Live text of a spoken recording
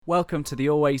Welcome to the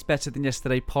Always Better Than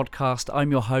Yesterday podcast. I'm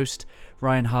your host,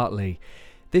 Ryan Hartley.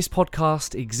 This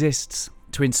podcast exists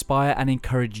to inspire and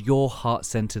encourage your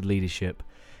heart-centered leadership.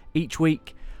 Each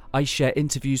week, I share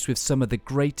interviews with some of the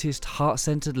greatest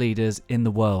heart-centered leaders in the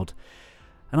world.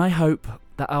 And I hope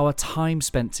that our time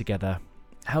spent together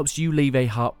helps you leave a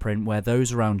heartprint where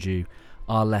those around you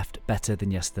are left better than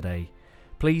yesterday.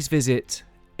 Please visit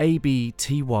abty.co.uk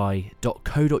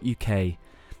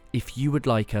if you would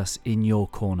like us in your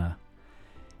corner.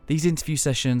 These interview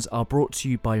sessions are brought to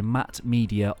you by Matt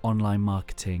Media Online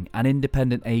Marketing, an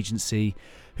independent agency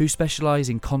who specialise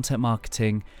in content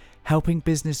marketing, helping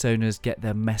business owners get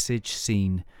their message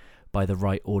seen by the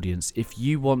right audience. If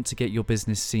you want to get your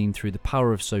business seen through the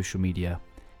power of social media,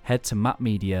 head to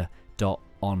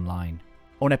mattmedia.online.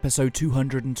 On episode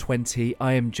 220,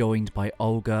 I am joined by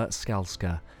Olga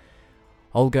Skalska.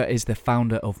 Olga is the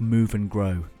founder of Move and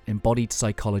Grow, embodied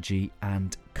psychology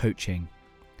and coaching.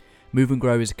 Move and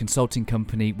Grow is a consulting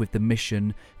company with the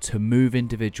mission to move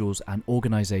individuals and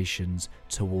organizations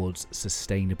towards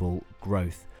sustainable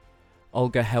growth.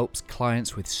 Olga helps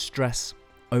clients with stress,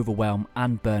 overwhelm,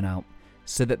 and burnout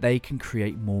so that they can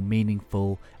create more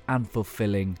meaningful and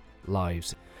fulfilling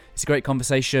lives. It's a great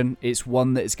conversation. It's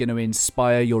one that is going to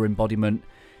inspire your embodiment.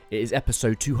 It is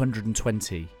episode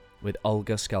 220 with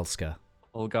Olga Skalska.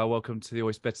 Olga, welcome to the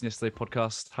Always Better Than Yesterday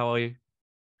podcast. How are you?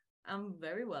 I'm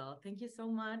very well. Thank you so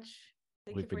much.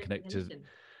 We've been connected.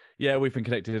 Yeah, we've been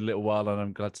connected a little while, and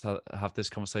I'm glad to have this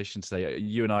conversation today.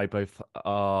 You and I both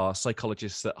are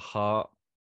psychologists at heart.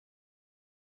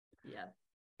 Yeah.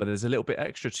 But there's a little bit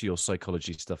extra to your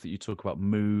psychology stuff that you talk about: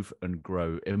 move and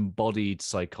grow, embodied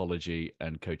psychology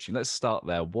and coaching. Let's start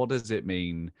there. What does it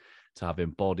mean to have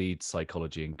embodied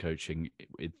psychology and coaching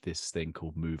with this thing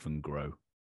called move and grow?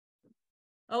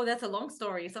 Oh, that's a long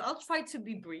story. So I'll try to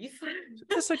be brief.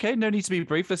 That's okay. No need to be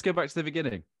brief. Let's go back to the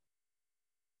beginning.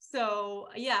 So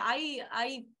yeah,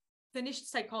 I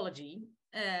finished psychology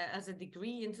as a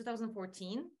degree in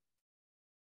 2014.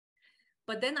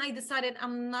 But then I decided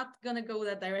I'm not going to go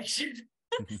that direction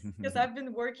because I've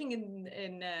been working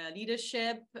in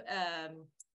leadership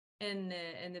in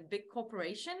a big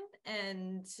corporation.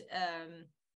 And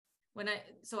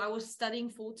I was studying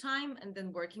full time and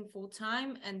then working full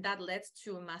time, and that led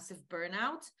to a massive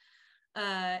burnout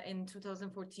in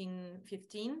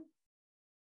 2014-15.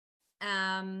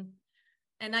 And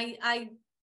I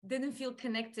didn't feel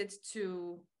connected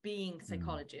to being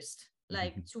psychologist,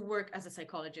 like to work as a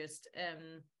psychologist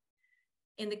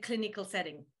in the clinical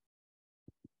setting.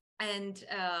 And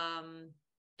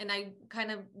I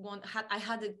kind of I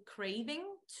had a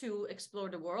craving to explore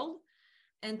the world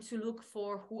and to look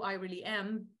for who I really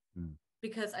am,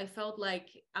 because I felt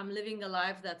like I'm living a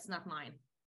life that's not mine,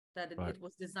 that Right. it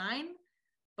was designed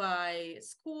by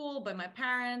school, by my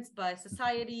parents, by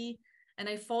society. And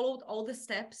I followed all the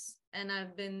steps, and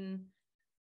I've been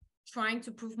trying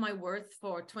to prove my worth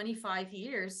for 25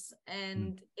 years.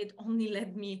 And it only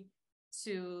led me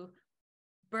to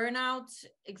burnout,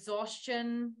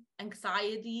 exhaustion,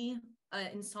 anxiety,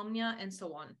 insomnia, and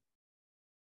so on.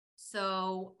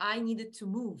 So I needed to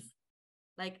move,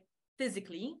 like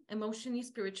physically, emotionally,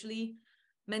 spiritually,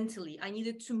 mentally. I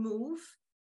needed to move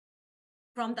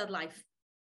from that life.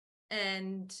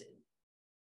 And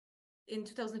in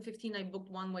 2015, I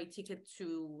booked one-way ticket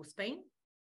to Spain.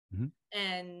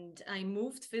 And I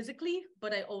moved physically,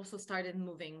 but I also started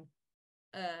moving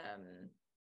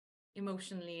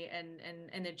emotionally and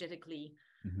energetically.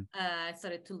 I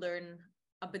started to learn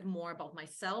a bit more about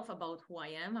myself, about who I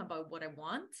am, about what I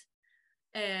want.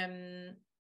 And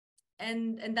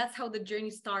that's how the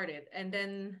journey started. And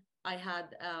then I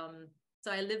had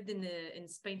so I lived in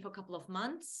Spain for a couple of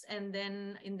months, and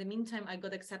then in the meantime I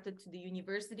got accepted to the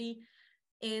university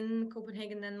in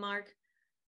Copenhagen, Denmark.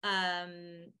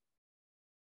 And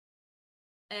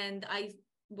I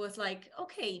was like,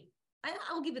 okay,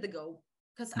 I'll give it a go,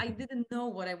 because I didn't know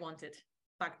what I wanted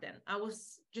back then. I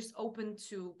was just open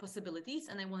to possibilities,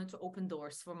 and I wanted to open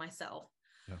doors for myself.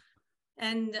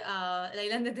 And I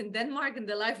landed in Denmark, and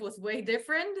the life was way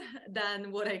different than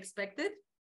what I expected.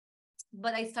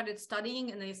 But I started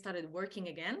studying, and I started working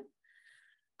again,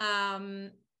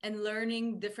 and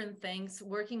learning different things,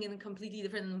 working in a completely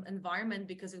different environment,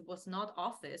 because it was not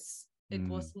office. It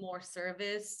was more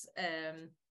service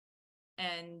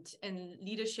and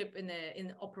leadership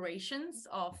in operations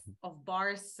of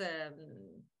bars,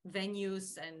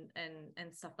 venues,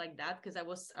 and stuff like that. Because I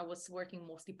was working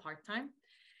mostly part-time.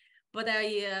 But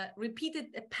I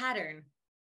repeated a pattern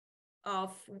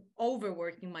of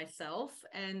overworking myself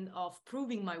and of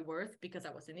proving my worth, because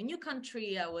I was in a new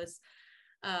country. I was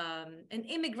an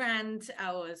immigrant.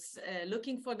 I was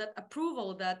looking for that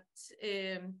approval, that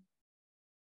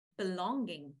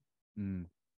belonging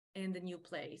in the new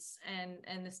place,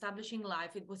 and establishing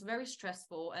life. It was very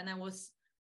stressful, and I was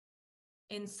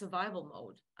in survival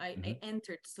mode. I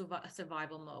entered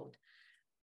survival mode.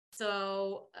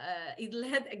 So it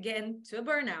led again to a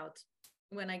burnout.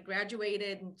 When I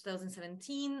graduated in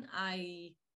 2017,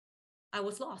 I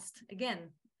was lost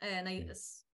again, and I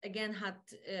again had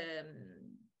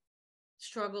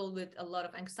struggled with a lot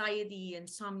of anxiety,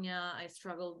 insomnia. I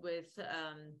struggled with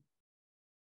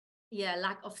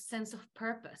lack of sense of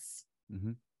purpose.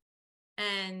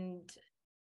 And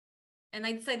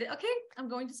I decided, okay, I'm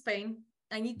going to Spain.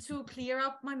 I need to clear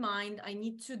up my mind. I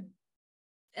need to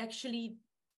actually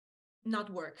not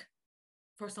work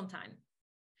for some time.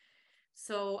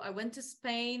 So I went to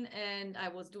Spain, and I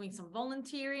was doing some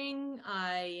volunteering.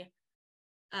 I've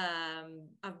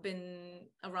been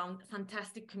around a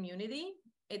fantastic community.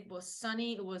 It was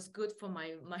sunny. It was good for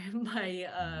my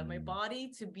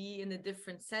body to be in a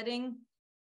different setting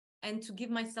and to give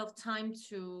myself time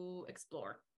to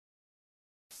explore.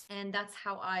 And that's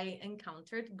how I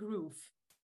encountered groove,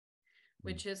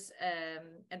 which is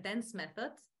a dance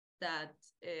method that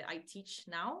I teach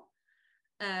now.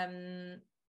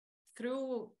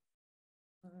 Through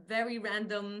very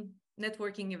random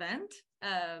networking event,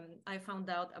 I found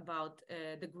out about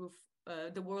the groove,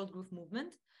 the World Groove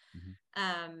Movement,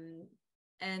 and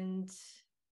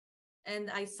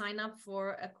I signed up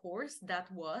for a course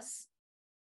that was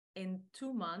in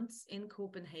 2 months in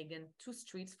Copenhagen, 2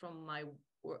 streets from my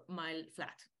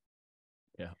flat.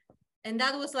 Yeah. And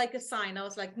that was like a sign. I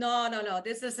was like, no,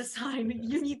 this is a sign.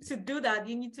 You need to do that.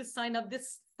 You need to sign up.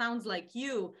 This sounds like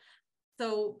you.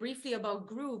 So briefly about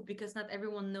groove, because not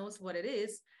everyone knows what it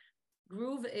is.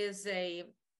 Groove is a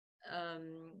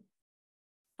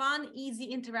fun, easy,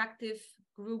 interactive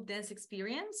group dance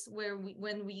experience where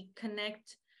when we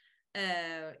connect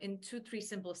in 2-3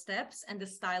 simple steps and the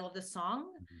style of the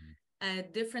song,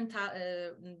 different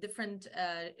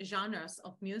genres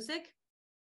of music,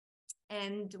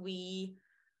 and we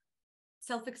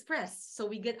self-express. So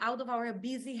we get out of our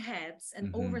busy heads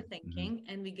and overthinking,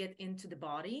 and we get into the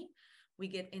body. We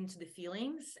get into the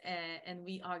feelings, and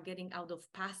we are getting out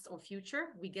of past or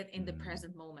future. We get in the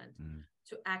present moment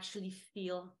to actually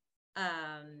feel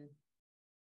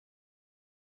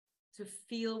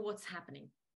what's happening,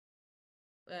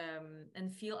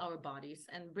 and feel our bodies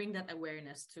and bring that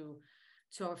awareness to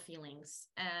our feelings,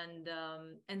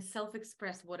 and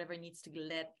self-express whatever needs to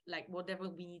whatever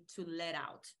we need to let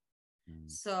out.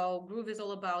 So groove is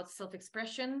all about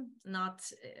self-expression,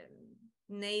 not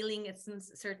nailing a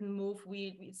certain move.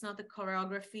 It's not a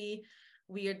choreography.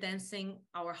 We are dancing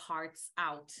our hearts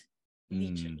out,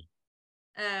 literally.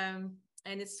 And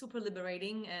it's super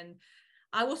liberating. And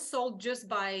I was sold just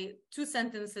by 2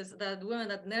 sentences that the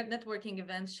woman at networking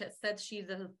event said she's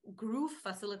a groove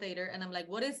facilitator. And I'm like,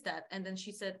 what is that? And then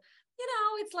she said,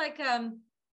 it's like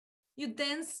you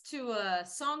dance to a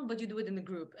song, but you do it in a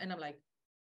group. And I'm like,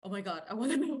 oh my God, I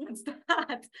want to know what's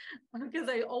that. Because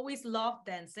I always loved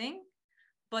dancing,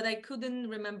 but I couldn't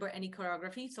remember any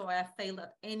choreography. So I failed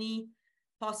at any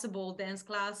possible dance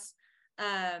class.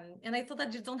 And I thought I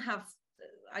just don't have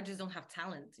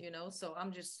talent, so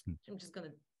I'm just going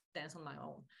to dance on my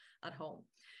own at home.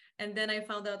 And then I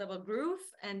found out about groove,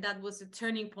 and that was a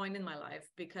turning point in my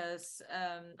life, because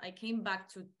I came back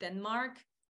to Denmark.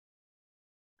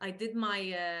 I did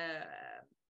my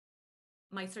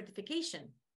my certification,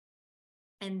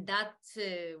 and that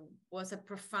was a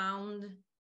profound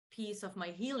piece of my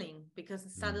healing, because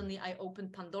suddenly I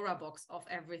opened Pandora box of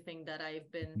everything that I've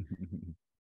been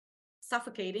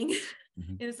suffocating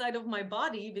inside of my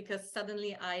body, because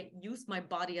suddenly I used my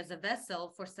body as a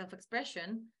vessel for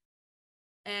self-expression,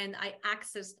 and I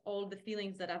accessed all the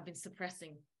feelings that I've been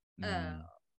suppressing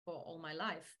for all my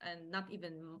life, and not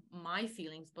even my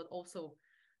feelings, but also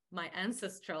my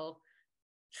ancestral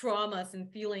traumas and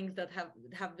feelings that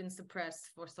have been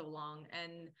suppressed for so long.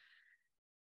 And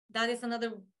that is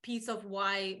another piece of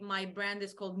why my brand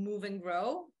is called Move and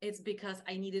Grow. It's because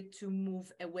I needed to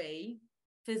move away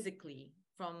physically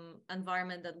from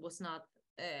environment that was not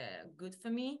good for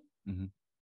me.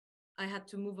 I had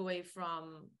to move away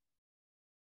from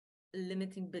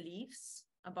limiting beliefs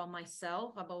about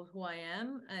myself, about who I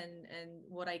am, and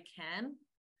what I can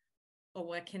or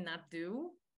what I cannot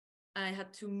do. I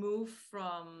had to move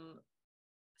from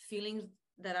feelings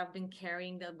that I've been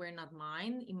carrying that were not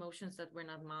mine, emotions that were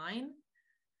not mine,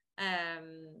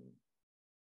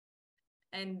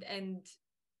 and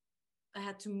I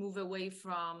had to move away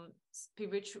from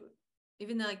spiritual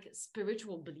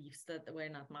beliefs that were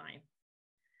not mine.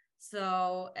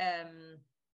 So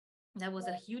that was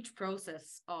a huge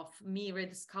process of me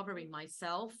rediscovering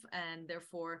myself, and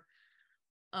therefore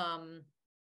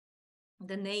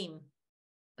the name.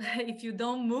 If you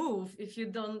don't move, if you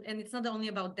don't, and it's not only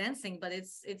about dancing, but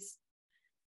it's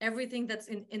everything that's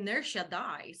in inertia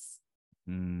dies.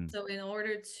 So in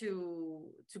order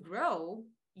to grow,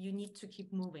 you need to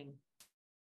keep moving,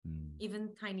 even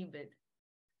tiny bit.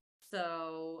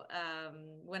 So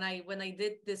when I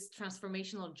did this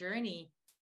transformational journey,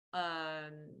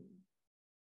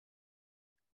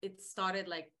 it started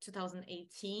like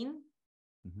 2018,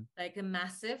 like a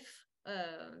massive,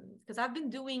 because I've been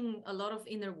doing a lot of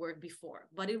inner work before,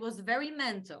 but it was very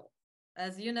mental.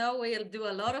 As you know, we'll do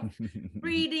a lot of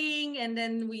reading, and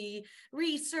then we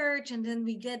research, and then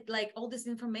we get like all this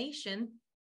information.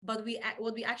 But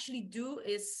what we actually do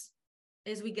is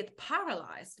we get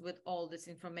paralyzed with all this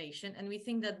information, and we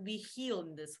think that we heal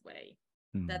in this way.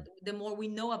 That the more we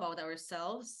know about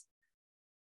ourselves,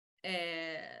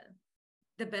 the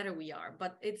better we are.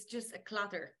 But it's just a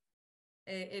clutter.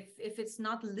 If it's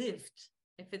not lived,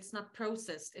 if it's not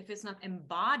processed, if it's not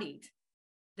embodied,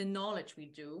 the knowledge we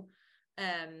do,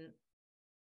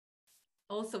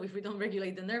 also if we don't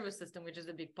regulate the nervous system, which is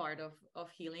a big part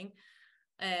of healing,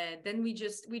 then we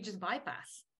just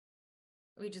bypass.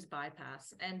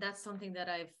 And that's something that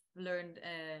I've learned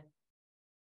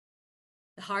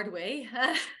the hard way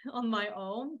on my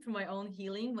own, through my own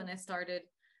healing, when I started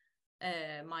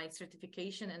my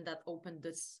certification, and that opened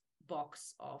this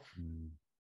box of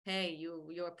hey,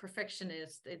 you're a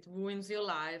perfectionist, it ruins your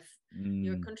life,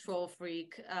 you're a control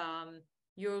freak,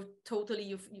 you're totally,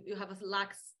 you have a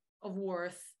lack of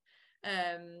worth,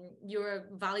 you're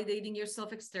validating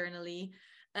yourself externally,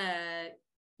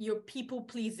 you're people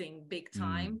pleasing big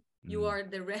time, you are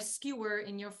the rescuer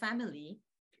in your family,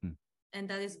 and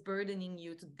that is burdening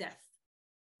you to death.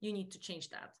 You need to change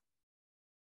that.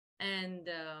 And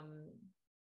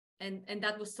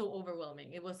that was so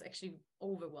overwhelming. It was actually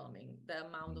overwhelming, the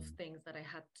amount of things that I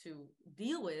had to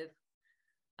deal with,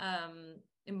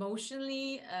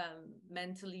 emotionally,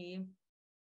 mentally,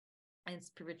 and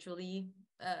spiritually,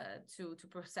 to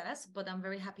process. But I'm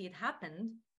very happy it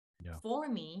happened for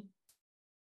me,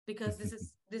 because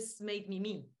this made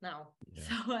me now.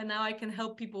 So and now I can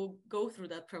help people go through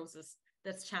that process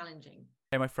that's challenging.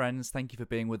 Hey, my friends, thank you for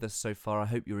being with us so far. I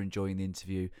hope you're enjoying the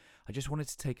interview. I just wanted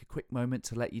to take a quick moment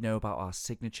to let you know about our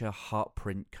signature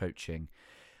Heartprint coaching.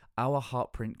 Our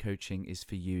Heartprint coaching is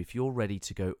for you if you're ready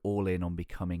to go all in on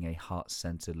becoming a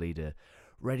heart-centered leader,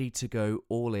 ready to go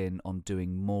all in on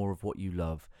doing more of what you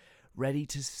love, ready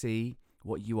to see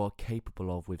what you are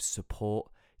capable of with support,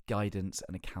 guidance,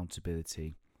 and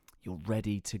accountability. You're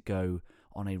ready to go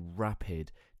on a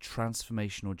rapid,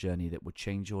 transformational journey that will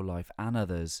change your life and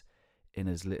others in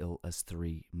as little as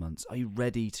 3 months. Are you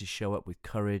ready to show up with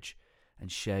courage and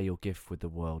share your gift with the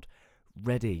world?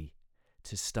 Ready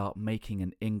to start making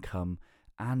an income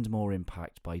and more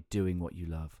impact by doing what you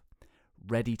love?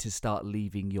 Ready to start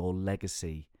leaving your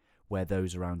legacy where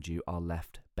those around you are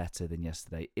left better than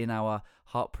yesterday? In our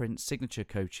Heartprint signature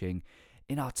coaching,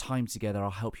 in our time together,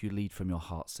 I'll help you lead from your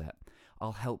heart set.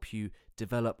 I'll help you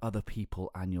develop other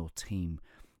people and your team.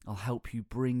 I'll help you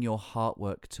bring your heart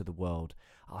work to the world.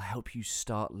 I'll help you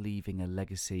start leaving a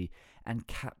legacy and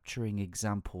capturing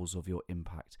examples of your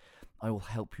impact. I will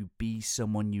help you be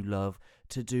someone you love,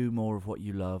 to do more of what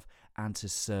you love, and to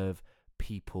serve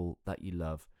people that you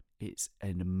love. It's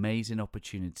an amazing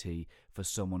opportunity for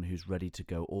someone who's ready to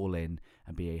go all in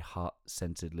and be a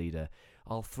heart-centered leader.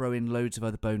 I'll throw in loads of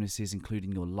other bonuses,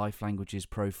 including your life languages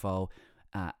profile,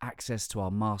 access to our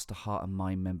Master Heart and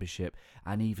Mind membership,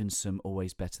 and even some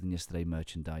Always Better Than Yesterday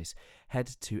merchandise. Head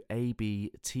to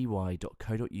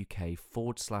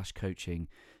abty.co.uk/coaching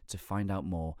to find out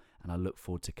more, and I look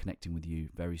forward to connecting with you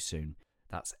very soon.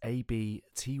 That's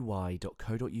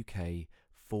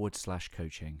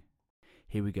abty.co.uk/coaching.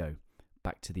 Here we go.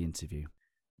 Back to the interview.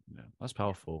 Yeah, that's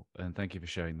powerful, and thank you for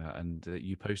sharing that. And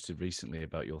you posted recently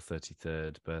about your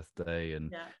 33rd birthday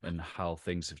and how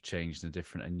things have changed and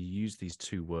different. And you used these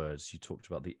two words. You talked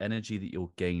about the energy that you're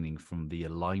gaining from the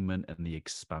alignment and the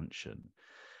expansion.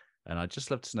 And I'd just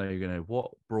love to know,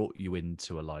 what brought you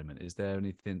into alignment? Is there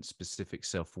anything specific,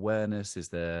 self-awareness? Is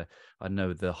there, I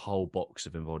know the whole box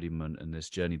of embodiment and this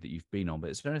journey that you've been on, but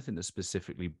is there anything that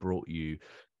specifically brought you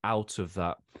out of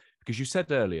that? Because you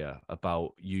said earlier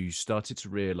about you started to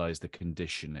realize the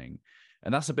conditioning,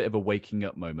 and that's a bit of a waking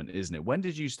up moment, isn't it? When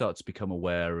did you start to become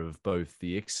aware of both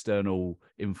the external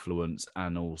influence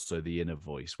and also the inner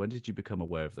voice? When did you become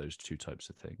aware of those two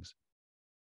types of things?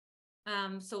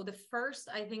 So the first,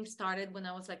 I think, started when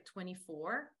I was like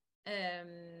 24.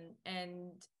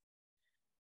 And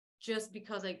just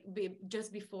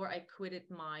before I quitted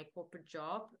my corporate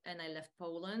job and I left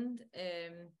Poland,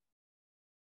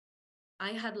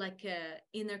 I had like a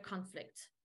inner conflict,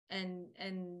 and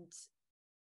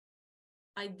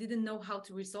I didn't know how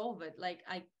to resolve it. Like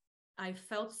I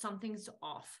felt something's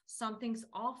off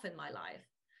in my life.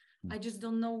 I just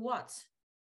don't know what.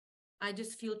 I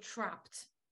just feel trapped.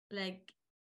 Like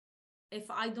if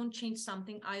I don't change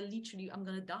something, I'm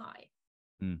gonna die.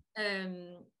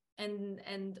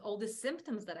 And all the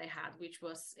symptoms that I had, which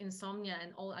was insomnia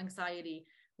and all anxiety,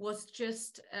 was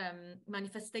just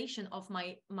manifestation of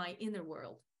my inner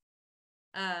world.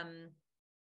 And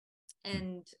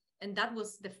that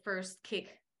was the first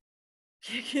kick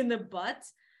in the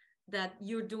butt, that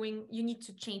you need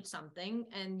to change something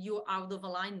and you're out of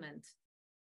alignment.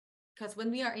 Because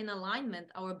when we are in alignment,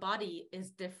 our body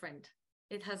is different.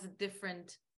 It has a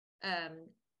different,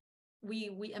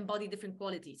 we embody different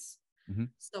qualities.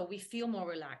 So we feel more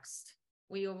relaxed.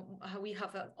 We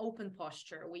have an open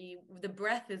posture. The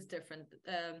breath is different.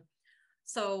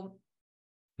 So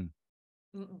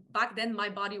back then my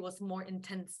body was more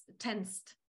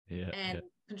tensed and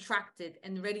contracted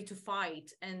and ready to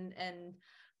fight. And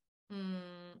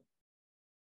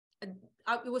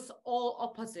it was all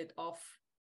opposite of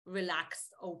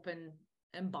relaxed, open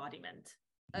embodiment.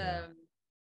 It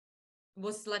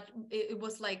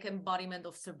was like embodiment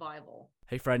of survival.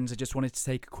 Hey friends, I just wanted to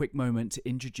take a quick moment to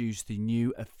introduce the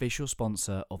new official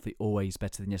sponsor of the Always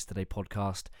Better Than Yesterday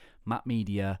podcast, Matt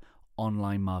Media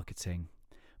Online Marketing.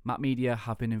 Matt Media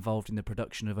have been involved in the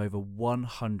production of over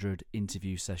 100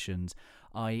 interview sessions.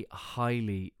 I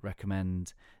highly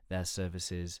recommend their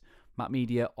services. Matt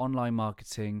Media Online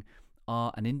Marketing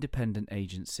are an independent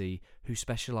agency who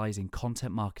specialise in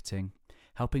content marketing,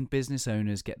 helping business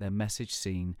owners get their message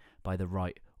seen by the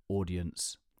right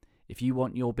audience. If you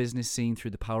want your business seen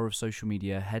through the power of social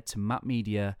media, head to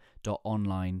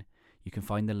mattmedia.online. You can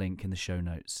find the link in the show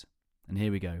notes. And here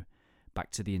we go.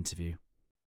 Back to the interview.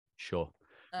 Sure.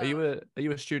 Are you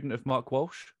a student of Mark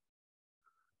Walsh?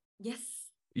 Yes.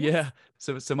 Yeah.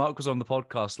 So Mark was on the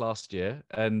podcast last year,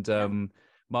 and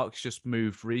Mark's just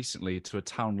moved recently to a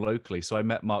town locally. So I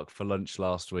met Mark for lunch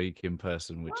last week in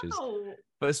person, which is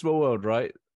but a small world,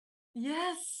 right?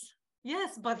 Yes,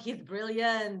 but he's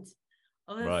brilliant.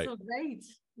 Oh, that's so great.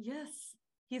 Yes,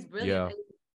 he's brilliant. Yeah.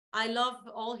 I love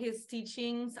all his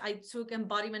teachings. I took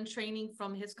embodiment training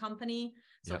from his company,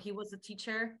 so he was a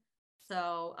teacher.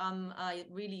 So I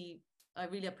really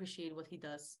appreciate what he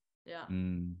does. Yeah.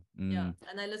 Yeah,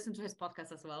 and I listen to his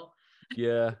podcast as well.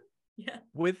 Yeah. Yeah.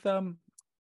 With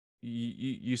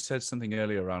you said something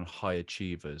earlier around high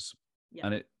achievers,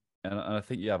 and I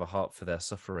think you have a heart for their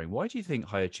suffering. Why do you think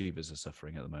high achievers are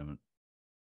suffering at the moment?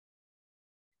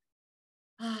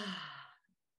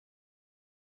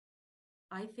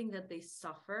 I think that they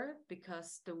suffer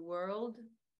because the world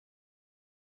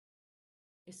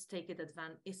is taking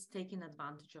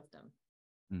advantage of them.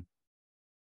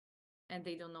 And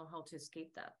they don't know how to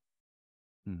escape that.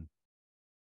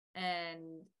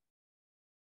 And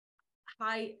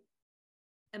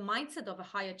a mindset of a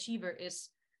high achiever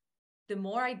is, the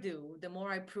more I do, the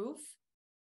more I prove,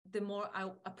 the more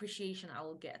appreciation I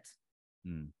will get.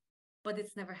 But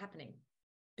it's never happening,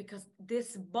 because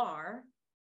this bar,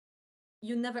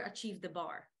 you never achieve the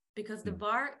bar, because the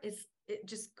bar it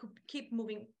just keep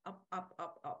moving up.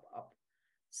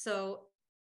 So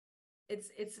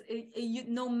you,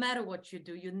 no matter what you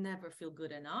do, you never feel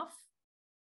good enough,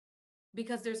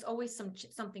 because there's always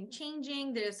something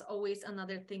changing. There's always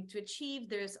another thing to achieve.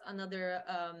 There's another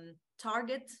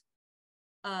target,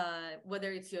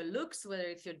 whether it's your looks, whether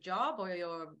it's your job or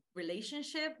your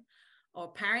relationship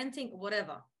or parenting,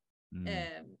 whatever.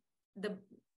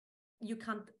 You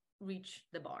can't reach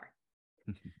the bar.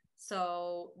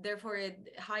 So therefore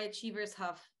high achievers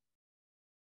have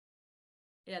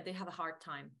a hard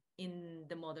time in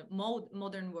the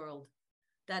modern world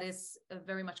that is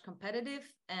very much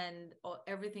competitive, and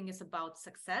everything is about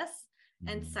success.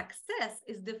 And success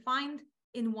is defined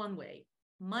in one way: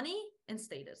 money and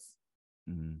status,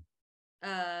 and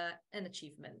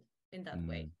achievement in that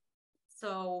way.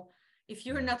 So if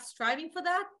you're not striving for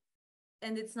that,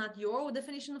 and it's not your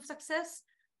definition of success,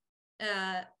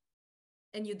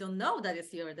 and you don't know that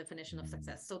it's your definition of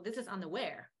success, so this is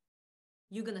unaware,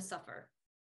 you're gonna suffer.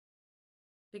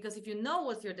 Because if you know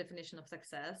what's your definition of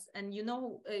success, and you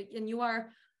know, and you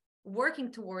are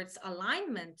working towards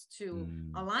alignment to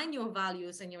align your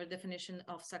values and your definition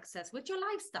of success with your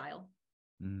lifestyle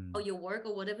or your work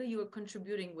or whatever you're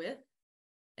contributing with,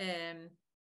 then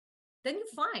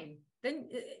you're fine.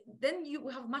 Then you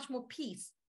have much more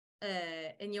peace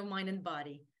in your mind and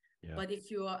body. But if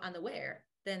you are unaware,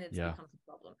 then it becomes a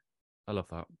problem. I love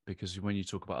that, because when you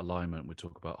talk about alignment, we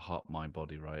talk about heart, mind,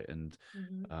 body, right? And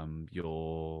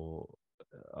your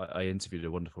I interviewed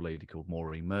a wonderful lady called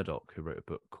Maureen Murdoch, who wrote a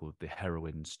book called The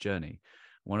Heroine's Journey.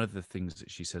 One of the things that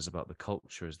she says about the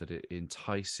culture is that it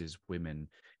entices women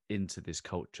into this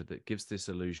culture that gives this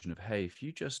illusion of, hey, if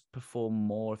you just perform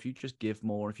more, if you just give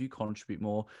more, if you contribute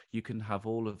more, you can have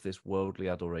all of this worldly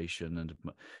adoration. And,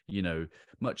 you know,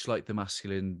 much like the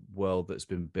masculine world that's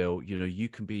been built, you know, you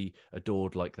can be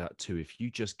adored like that too if you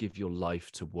just give your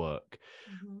life to work.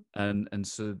 And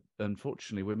so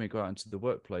unfortunately, when they go out into the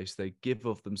workplace, they give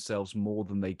of themselves more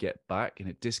than they get back, and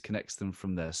it disconnects them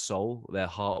from their soul, their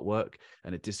heart work,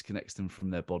 and it disconnects them from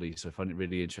their body. So I find it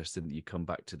really interesting that you come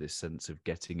back to this sense of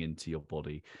getting into your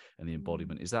body and the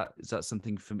embodiment. Is that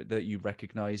something that you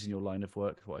recognize in your line of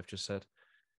work, what I've just said?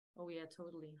 Oh yeah,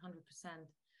 totally, 100%.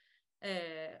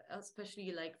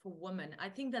 Especially like for women, I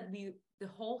think that the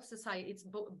whole society, it's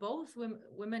both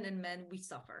women and men, we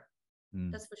suffer.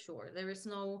 That's for sure. There is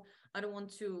no, I don't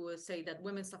want to say that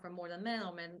women suffer more than men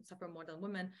or men suffer more than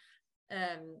women.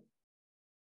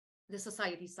 The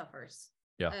society suffers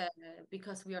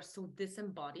because we are so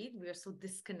disembodied, we are so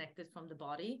disconnected from the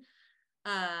body,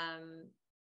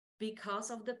 because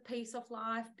of the pace of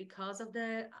life, because of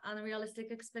the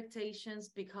unrealistic expectations,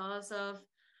 because of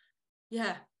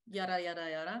yada yada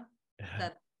yada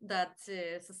that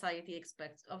society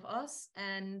expects of us.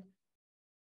 And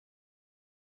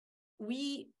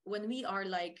when we are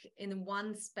like in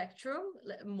one spectrum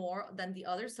more than the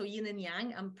other, so yin and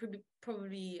yang, I'm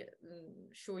probably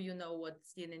sure you know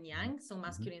what's yin and yang, so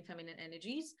masculine and feminine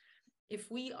energies. If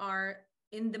we are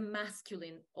in the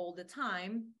masculine all the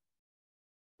time,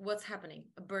 what's happening?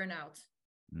 A burnout.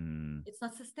 It's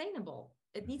not sustainable.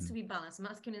 It needs to be balanced.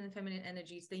 Masculine and feminine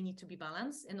energies, they need to be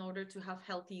balanced in order to have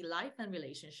healthy life and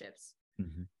relationships.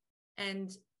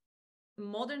 And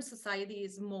modern society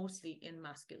is mostly in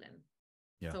masculine.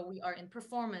 So we are in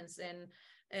performance and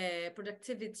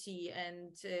productivity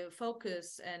and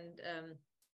focus and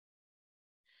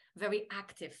very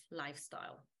active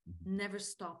lifestyle, never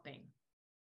stopping.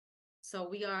 So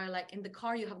we are like in the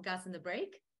car, you have gas and the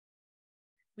brake.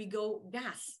 We go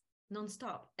gas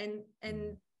nonstop, and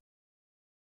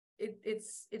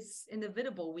it's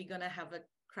inevitable we're gonna have a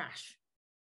crash,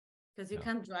 because you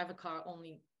can't drive a car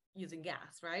only using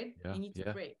gas, right? You need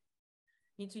to brake.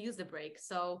 You need to use the brake.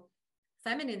 So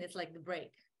feminine is like the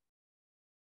brake,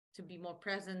 to be more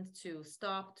present, to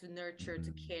stop, to nurture,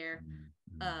 to care,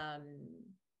 to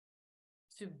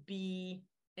be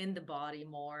in the body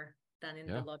more than in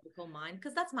the logical mind,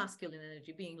 because that's masculine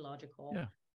energy, being logical.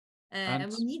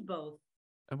 And we need both.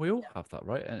 And we all have that,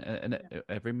 right? And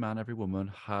every man, every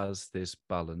woman has this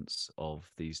balance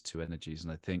of these two energies.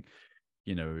 And I think,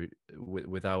 you know,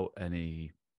 without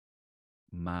any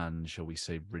man, shall we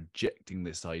say, rejecting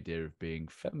this idea of being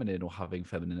feminine or having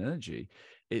feminine energy,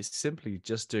 it's simply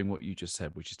just doing what you just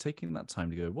said, which is taking that time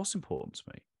to go, what's important to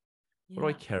me? What do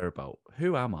I care about?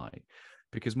 Who am I?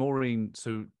 Because Maureen,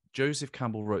 so Joseph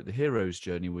Campbell wrote The Hero's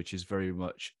Journey, which is very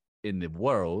much in the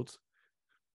world,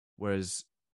 whereas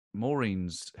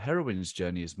Maureen's heroine's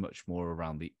journey is much more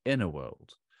around the inner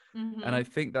world. And I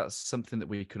think that's something that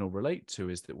we can all relate to,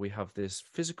 is that we have this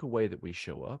physical way that we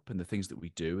show up and the things that we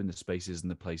do and the spaces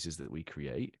and the places that we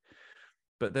create.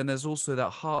 But then there's also that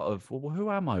heart of, well, who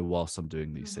am I whilst I'm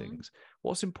doing these things?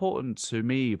 What's important to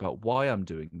me about why I'm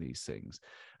doing these things?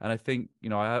 And I think, you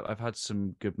know, I've had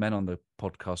some good men on the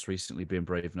podcast recently being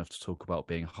brave enough to talk about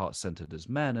being heart-centered as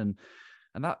men.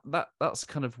 And that's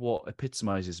kind of what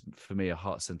epitomizes for me a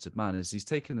heart-centered man, is he's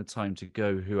taking the time to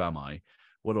go, who am I?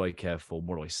 What do I care for?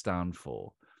 What do I stand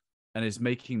for? And is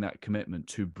making that commitment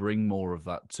to bring more of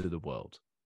that to the world.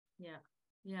 Yeah.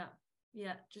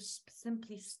 Just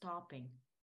simply stopping.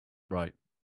 Right.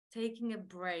 Taking a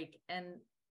break and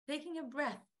taking a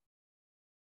breath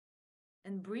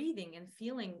and breathing and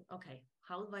feeling, okay,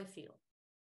 how do I feel?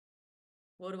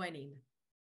 What do I need?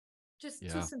 Just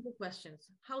two simple questions.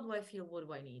 How do I feel? What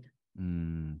do I need?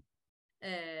 And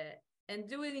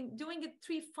doing it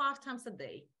 3-5 times a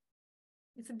day.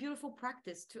 It's a beautiful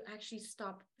practice to actually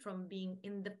stop from being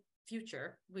in the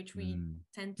future, which we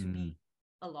tend to be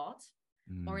a lot,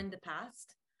 or in the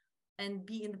past, and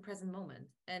be in the present moment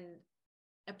and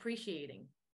appreciating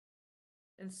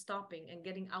and stopping and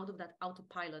getting out of that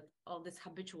autopilot, all this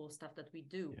habitual stuff that we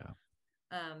do.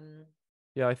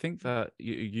 I think that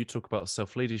you talk about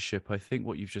self-leadership. I think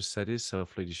what you've just said is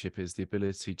self-leadership, is the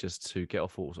ability just to get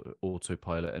off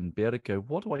autopilot and be able to go,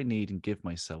 what do I need, and give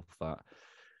myself that.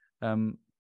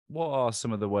 What are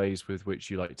some of the ways with which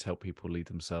you like to help people lead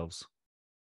themselves?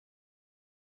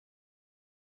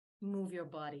 Move your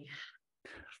body.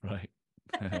 Right.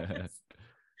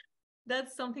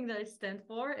 that's something that I stand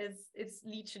for. It's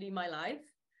literally my life.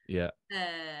 Yeah.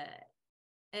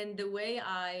 And the way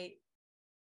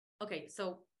okay,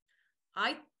 so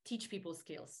I teach people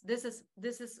skills. This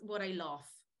is what I love.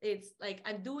 It's like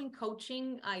I'm doing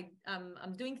coaching.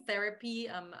 I'm doing therapy.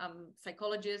 I'm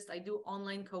psychologist. I do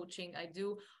online coaching. I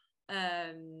do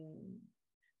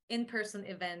in-person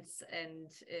events and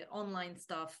online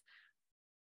stuff.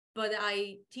 But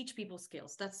I teach people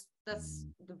skills. That's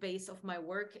the base of my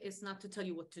work. Is not to tell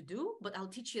you what to do, but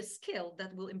I'll teach you a skill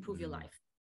that will improve your life.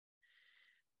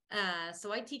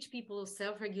 So I teach people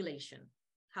self-regulation,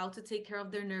 how to take care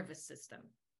of their nervous system,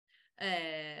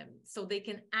 so they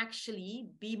can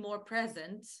actually be more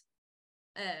present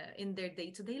in their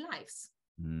day-to-day lives.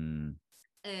 And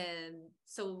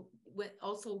so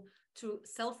also to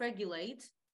self-regulate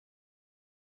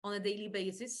on a daily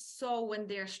basis, so when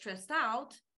they're stressed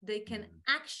out, they can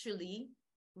actually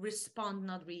respond,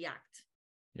 not react.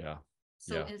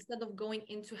 So instead of going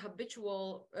into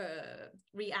habitual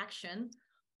reaction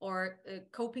or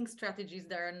coping strategies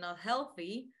that are not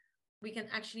healthy, we can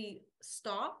actually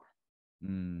stop,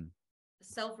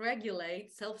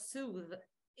 self-regulate, self-soothe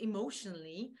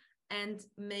emotionally, and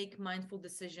make mindful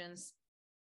decisions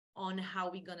on how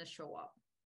we're going to show up.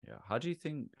 Yeah. How do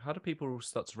people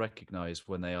start to recognize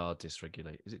when they are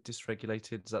dysregulated? Is it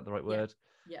dysregulated? Is that the right word?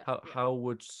 Yeah. How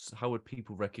would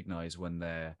people recognize when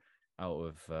they're out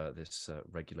of this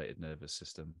regulated nervous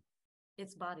system?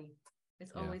 It's body.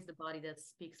 It's always the body that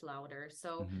speaks louder.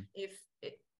 So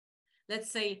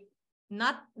let's say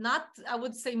not, I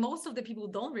would say most of the people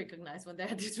don't recognize when they're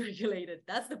dysregulated.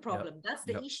 That's the problem. That's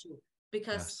the issue,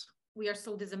 because we are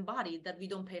so disembodied that we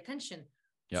don't pay attention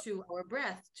to our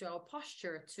breath, to our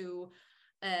posture, to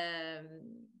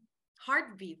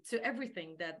heartbeat, to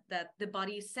everything that the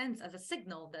body sends as a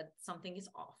signal that something is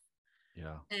off.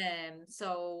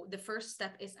 So the first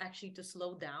step is actually to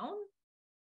slow down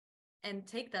and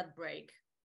take that break,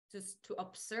 just to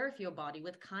observe your body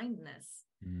with kindness.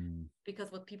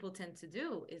 Because what people tend to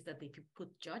do is that they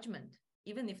put judgment.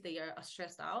 Even if they are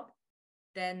stressed out,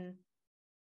 then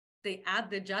they add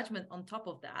the judgment on top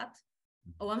of that.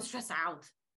 Oh, I'm stressed out.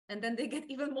 And then they get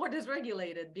even more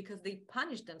dysregulated because they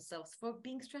punish themselves for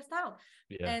being stressed out.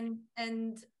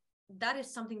 And that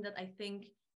is something that I think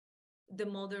the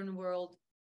modern world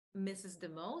misses the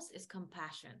most, is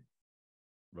compassion.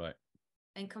 Right.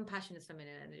 And compassion is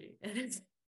feminine energy.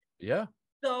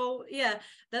 So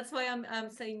that's why I'm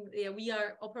saying we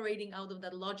are operating out of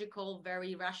that logical,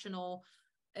 very rational,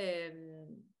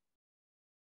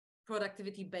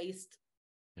 productivity based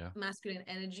masculine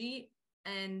energy,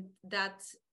 and that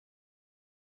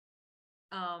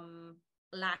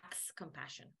lacks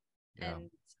compassion and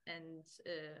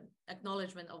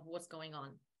acknowledgement of what's going on.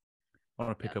 I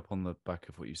want to pick up on the back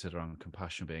of what you said around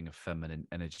compassion being a feminine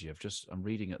energy. I'm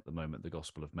reading at the moment the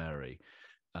Gospel of Mary,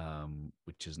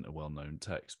 which isn't a well-known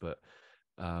text, but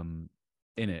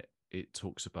in it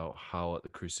talks about how at the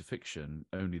crucifixion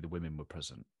only the women were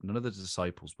present. None of the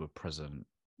disciples were present,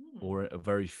 or a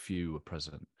very few were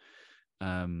present.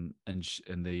 And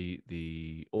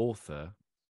the author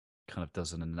kind of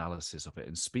does an analysis of it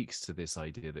and speaks to this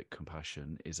idea that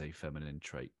compassion is a feminine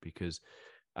trait, because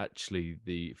actually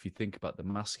if you think about the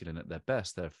masculine at their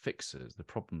best, they're fixers, the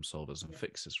problem solvers and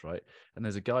fixers, right? And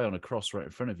there's a guy on a cross right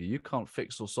in front of you. You can't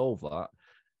fix or solve that.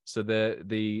 So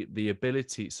the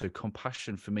ability, so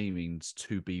compassion for me means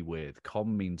to be with.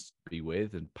 Com means be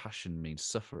with, and passion means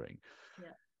suffering.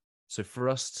 So for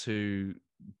us to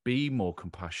be more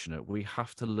compassionate, we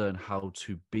have to learn how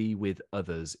to be with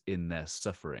others in their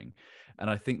suffering. And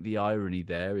I think the irony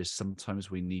there is sometimes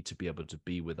we need to be able to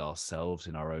be with ourselves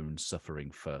in our own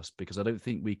suffering first, because I don't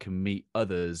think we can meet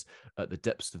others at the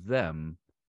depths of them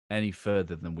any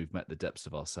further than we've met the depths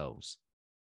of ourselves.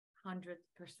 100%.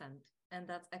 And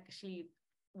that's actually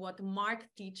what Mark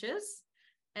teaches.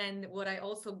 And what I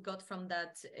also got from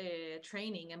that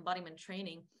training, embodiment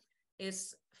training,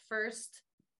 is first,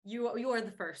 you are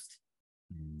the first.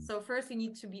 So first you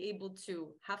need to be able to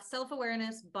have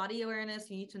self-awareness, body awareness.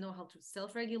 You need to know how to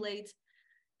self-regulate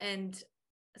and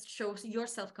show your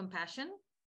self-compassion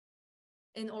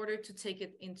in order to take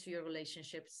it into your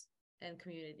relationships and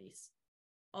communities.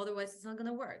 Otherwise, it's not going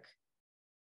to work.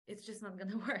 It's just not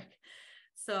going to work.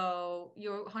 So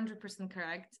you're 100%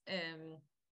 correct.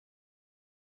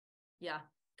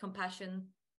 Compassion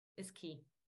is key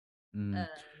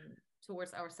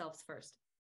towards ourselves first.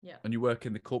 And you work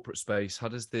in the corporate space. How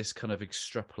does this kind of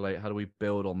extrapolate? How do we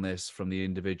build on this from the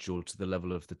individual to the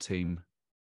level of the team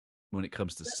when it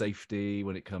comes to safety,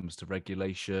 when it comes to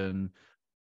regulation?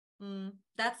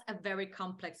 That's a very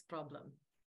complex problem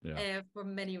for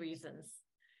many reasons.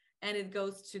 and it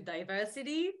goes to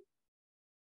diversity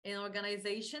in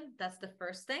organization. That's the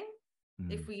first thing.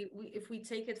 If we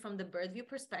take it from the bird view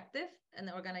perspective, an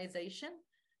organization,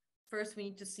 first we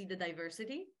need to see the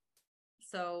diversity.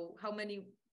 So how many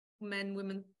men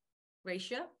women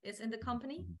ratio is in the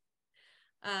company.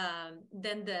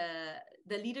 Then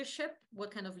the leadership,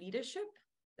 what kind of leadership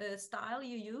style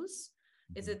you use.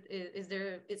 Is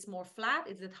there it's more flat?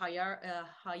 Is it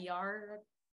hierarchical?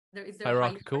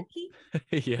 Hierarchy?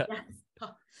 Yeah. Yes.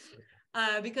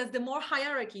 Because the more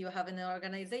hierarchy you have in an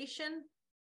organization,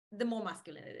 the more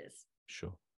masculine it is.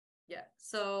 Sure. Yeah.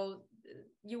 So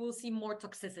you will see more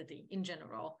toxicity in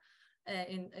general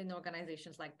in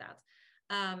organizations like that.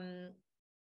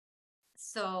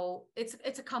 So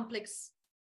it's a complex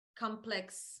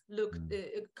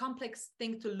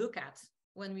thing to look at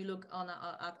when we look on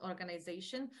at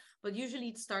organization, but usually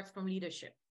it starts from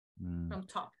leadership, from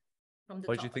top, from the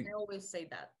Why top. do you think? I always say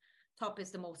that top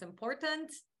is the most important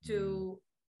to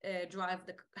drive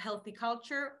the healthy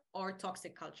culture or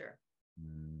toxic culture.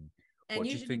 And what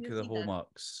do you think of the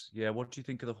hallmarks? Yeah, what do you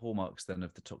think of the hallmarks then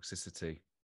of the toxicity?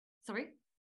 Sorry?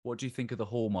 What do you think of the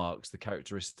hallmarks, the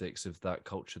characteristics of that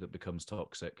culture that becomes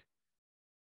toxic?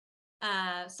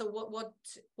 So what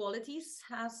qualities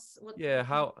has what? Yeah,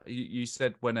 how you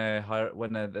said when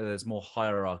there's more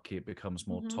hierarchy, it becomes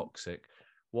more toxic.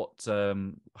 What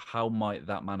how might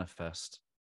that manifest?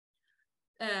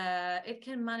 It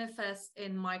can manifest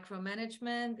in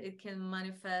micromanagement. It can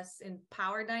manifest in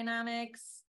power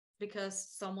dynamics because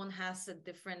someone has a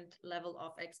different level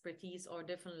of expertise or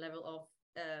different level of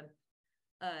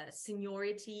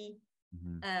seniority.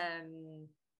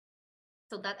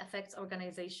 So that affects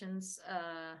organizations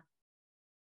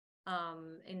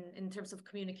in terms of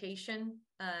communication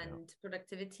and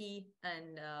productivity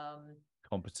and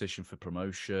competition for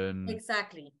promotion.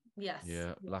 Exactly. Yes.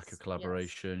 Yeah. Yes. Lack of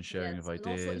collaboration, sharing of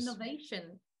ideas. And also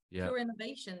innovation. Yeah. Pure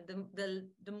innovation.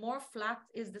 The more flat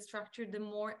is the structure, the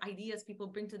more ideas people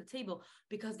bring to the table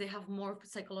because they have more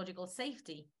psychological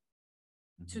safety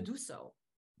to do so.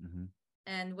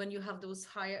 And when you have those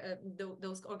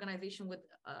those organizations with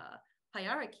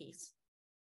hierarchies,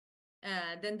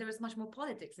 then there is much more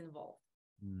politics involved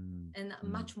and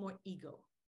much more ego.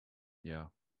 Yeah.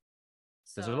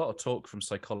 There's a lot of talk from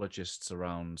psychologists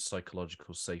around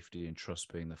psychological safety and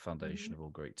trust being the foundation of all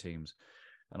great teams.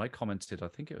 And I commented, I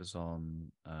think it was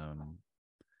on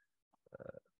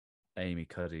Amy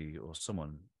Cuddy or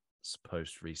someone's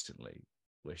post recently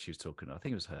where she was talking, I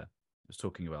think it was her, was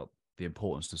talking about the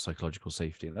importance of psychological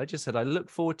safety. And I just said, I look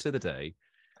forward to the day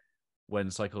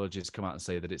when psychologists come out and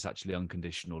say that it's actually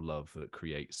unconditional love that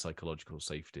creates psychological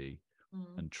safety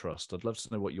and trust. I'd love to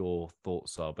know what your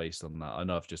thoughts are based on that. I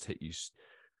know I've just hit you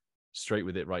straight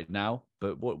with it right now,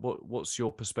 but what's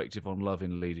your perspective on love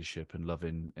in leadership and love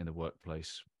in the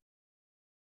workplace?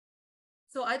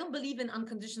 So I don't believe in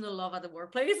unconditional love at the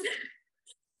workplace.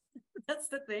 That's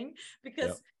the thing,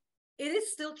 because it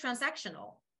is still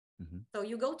transactional. So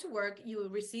you go to work, you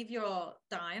receive your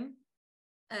time,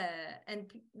 and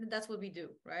that's what we do,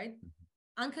 right?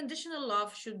 Unconditional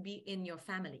love should be in your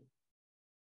family.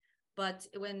 But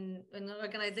when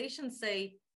organizations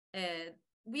say,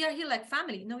 we are here like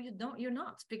family, no, you don't, you're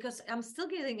not, because I'm still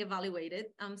getting evaluated.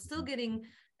 I'm still getting,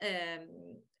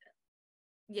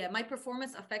 my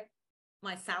performance affect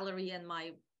my salary and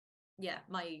my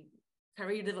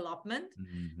career development.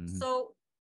 So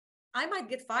I might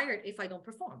get fired if I don't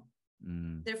perform.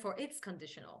 Therefore, it's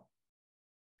conditional.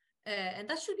 And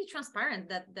that should be transparent,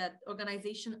 that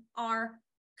organizations are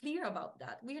clear about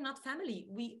that. We are not family.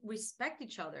 We respect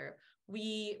each other.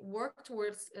 We work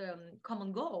towards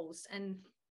common goals, and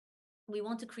we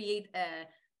want to create a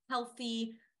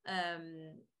healthy,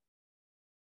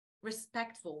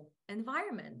 respectful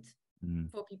environment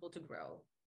for people to grow.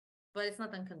 But it's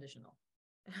not unconditional.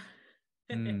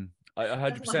 I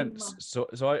 100%. So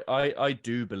I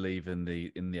do believe in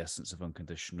the essence of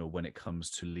unconditional when it comes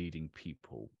to leading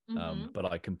people.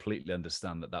 But I completely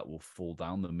understand that will fall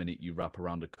down the minute you wrap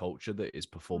around a culture that is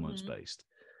performance based.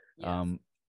 Yes.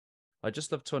 I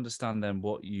just love to understand then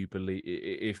what you believe.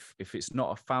 If it's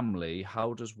not a family,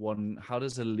 how does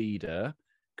a leader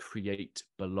create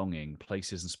belonging,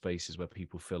 places and spaces where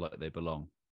people feel like they belong?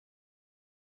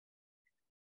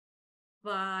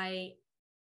 By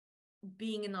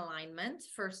being in alignment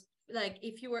first. Like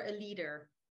if you are a leader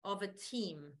of a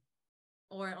team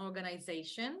or an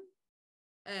organization,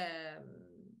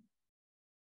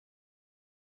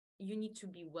 you need to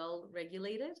be well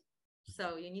regulated.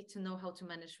 So you need to know how to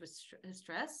manage with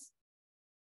stress.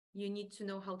 You need to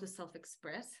know how to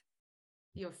self-express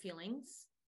your feelings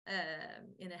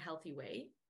in a healthy way.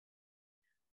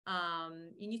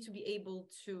 You need to be able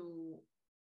to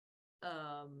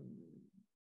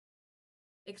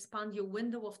expand your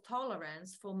window of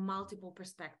tolerance for multiple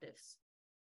perspectives.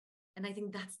 And I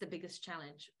think that's the biggest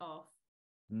challenge of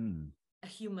a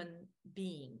human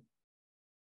being,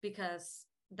 because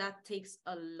that takes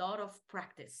a lot of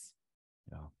practice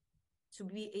to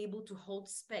be able to hold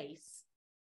space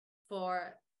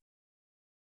for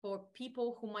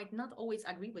people who might not always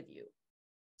agree with you.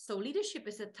 So leadership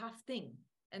is a tough thing,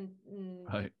 and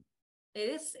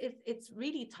it's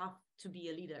really tough to be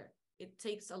a leader. It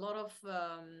takes a lot of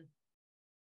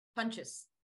punches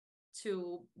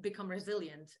to become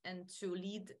resilient and to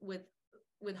lead with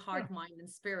heart, mind, and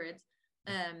spirit,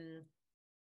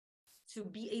 to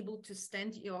be able to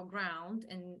stand your ground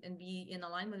and be in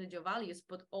alignment with your values,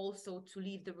 but also to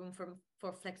leave the room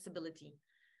for flexibility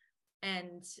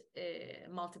and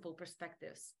multiple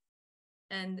perspectives.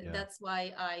 And that's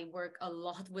why I work a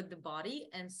lot with the body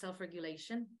and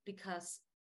self-regulation, because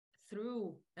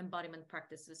through embodiment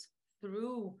practices,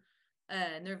 through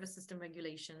nervous system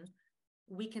regulation,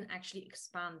 we can actually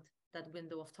expand that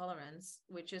window of tolerance,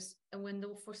 which is a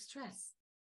window for stress.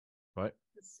 Right.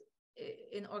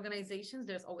 In organizations,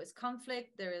 there's always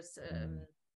conflict. There is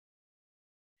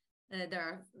there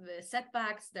are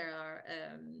setbacks. There are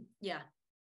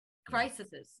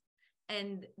crises.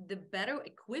 And the better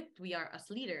equipped we are as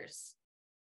leaders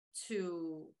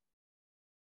to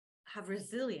have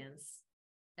resilience,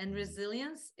 and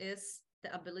resilience is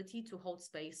the ability to hold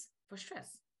space for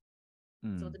stress.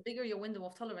 So the bigger your window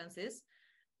of tolerance is,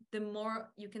 the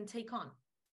more you can take on,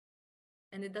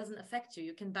 and it doesn't affect you.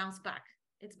 You can bounce back.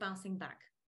 It's bouncing back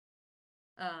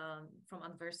from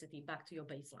adversity back to your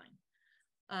baseline.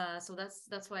 So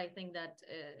that's why I think that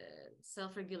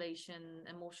self-regulation,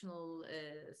 emotional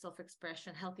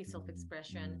self-expression, healthy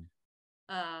self-expression,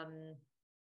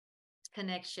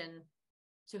 connection,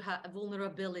 to have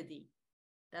vulnerability,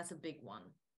 that's a big one.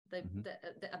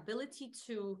 The ability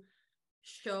to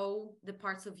show the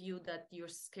parts of you that you're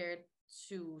scared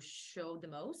to show the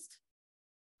most,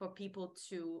 for people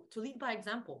to lead by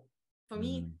example. For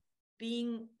me,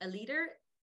 being a leader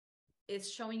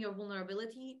is showing your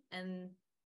vulnerability and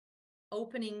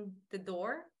opening the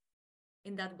door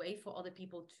in that way for other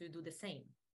people to do the same.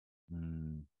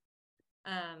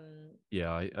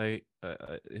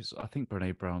 I think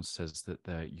Brené Brown says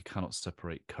that you cannot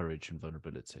separate courage and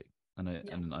vulnerability, and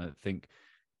I think,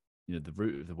 you know, the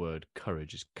root of the word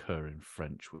courage is cœur in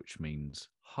French, which means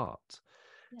heart.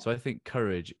 So I think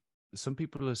courage, some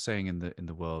people are saying in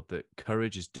the world that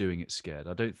courage is doing it scared.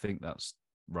 I don't think that's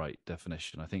right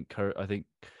definition. I think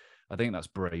that's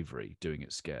bravery, doing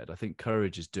it scared. I think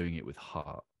courage is doing it with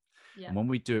heart. And when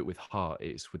we do it with heart,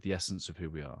 it's with the essence of who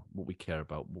we are, what we care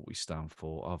about, what we stand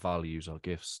for, our values, our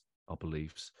gifts, our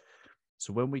beliefs.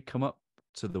 So when we come up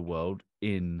to the world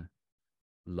in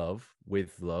love,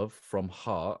 with love, from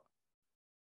heart,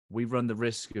 we run the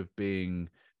risk of being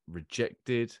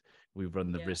rejected. We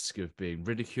run the risk of being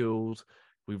ridiculed.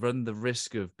 We run the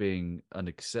risk of being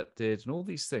unaccepted and all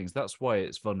these things. That's why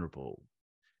it's vulnerable.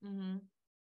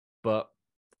 But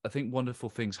I think wonderful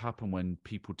things happen when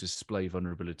people display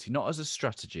vulnerability, not as a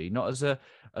strategy, not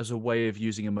as a way of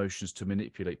using emotions to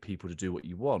manipulate people to do what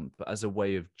you want, but as a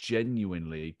way of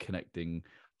genuinely connecting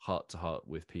heart to heart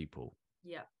with people.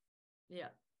 Yeah, 100%.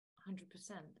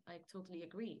 I totally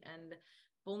agree. And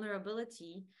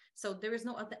vulnerability, so there is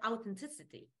no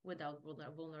authenticity without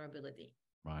vulnerability.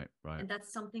 Right. And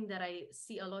that's something that I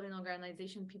see a lot in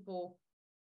organization. People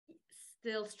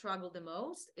still struggle the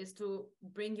most, is to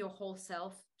bring your whole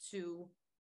self to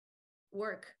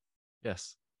work.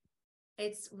 Yes.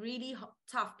 It's really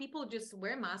tough. People just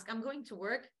wear mask. I'm going to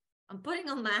work. I'm putting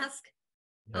on mask.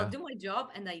 I'll do my job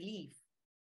and I leave.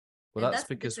 Well, that's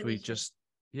because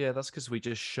that's because we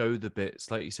just show the bits,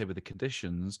 like you say, with the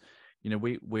conditions. You know,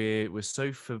 we're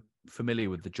so familiar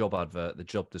with the job advert, the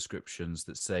job descriptions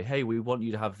that say, hey, we want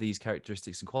you to have these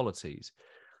characteristics and qualities.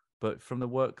 But from the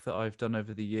work that I've done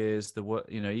over the years, the work,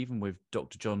 you know, even with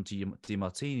Dr. John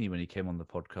DeMartini, when he came on the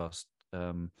podcast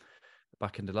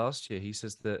back into last year, he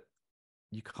says that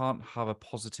you can't have a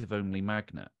positive only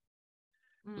magnet.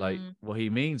 Like, what he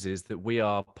means is that we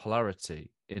are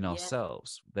polarity in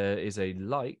ourselves. There is a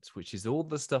light, which is all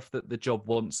the stuff that the job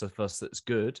wants of us that's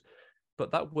good,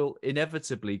 but that will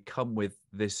inevitably come with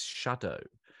this shadow.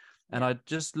 And I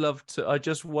just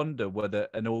wonder whether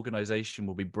an organization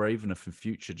will be brave enough in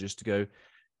future just to go,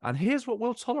 and here's what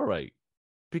we'll tolerate,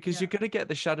 because you're going to get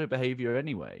the shadow behavior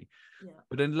anyway.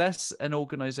 But unless an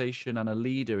organization and a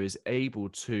leader is able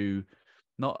to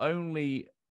not only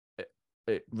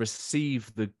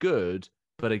receive the good,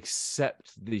 but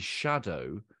accept the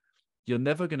shadow, you're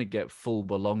never going to get full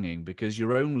belonging, because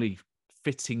you're only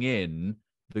fitting in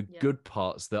the good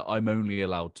parts that I'm only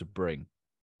allowed to bring.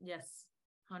 Yes,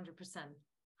 100%.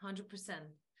 100%.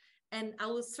 And I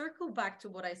will circle back to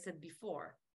what I said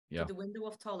before, to the window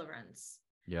of tolerance.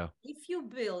 Yeah. If you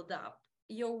build up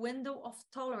your window of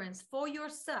tolerance for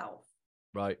yourself,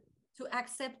 right, to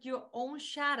accept your own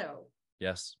shadow.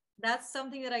 Yes. That's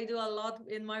something that I do a lot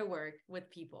in my work with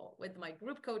people, with my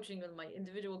group coaching, with my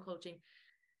individual coaching.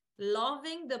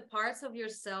 Loving the parts of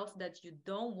yourself that you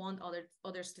don't want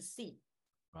others to see.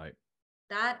 Right.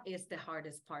 That is the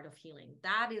hardest part of healing.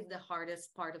 That is the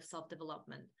hardest part of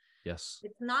self-development. Yes.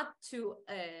 It's not to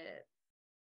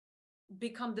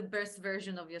become the best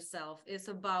version of yourself. It's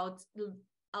about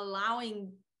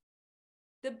allowing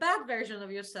the bad version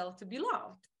of yourself to be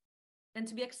loved and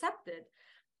to be accepted.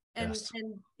 And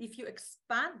if you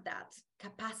expand that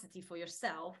capacity for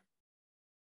yourself,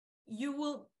 you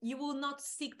will not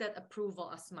seek that approval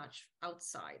as much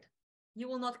outside. You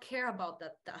will not care about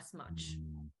that as much.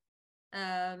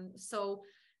 So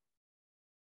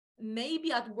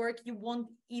maybe at work you won't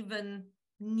even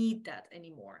need that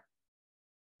anymore.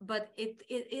 But it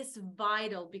is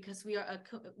vital, because we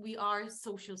are a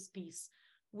social species.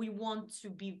 We want to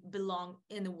belong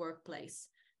in the workplace.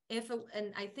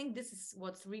 And I think this is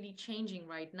what's really changing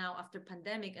right now after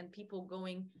pandemic, and people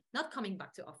not coming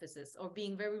back to offices or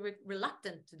being very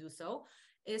reluctant to do so,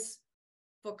 is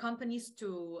for companies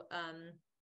to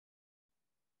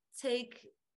take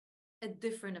a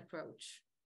different approach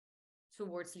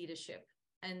towards leadership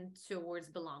and towards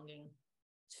belonging,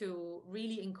 to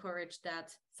really encourage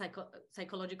that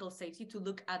psychological safety, to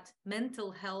look at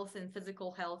mental health and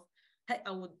physical health.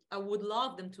 I would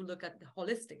love them to look at the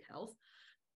holistic health,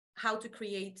 how to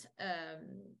create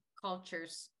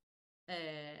cultures,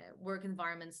 work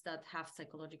environments that have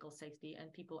psychological safety,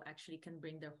 and people actually can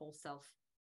bring their whole self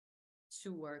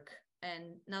to work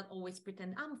and not always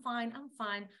pretend I'm fine,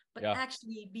 but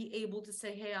actually be able to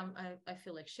say, hey, I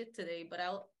feel like shit today, but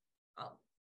I'll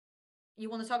you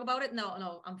want to talk about it?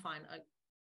 No, I'm fine.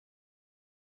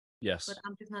 Yes. But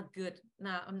I'm just not good.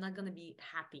 No, I'm not going to be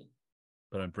happy.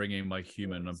 But I'm bringing my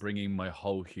human. I'm bringing my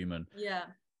whole human. Yeah.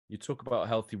 You talk about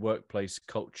healthy workplace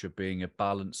culture being a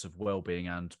balance of well-being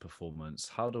and performance.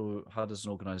 How does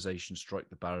an organization strike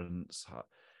the balance?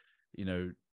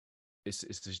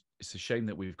 It's a shame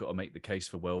that we've got to make the case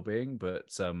for well-being,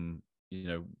 but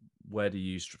where do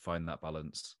you find that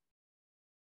balance?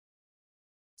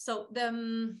 So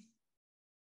the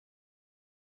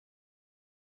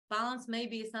balance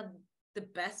maybe is not the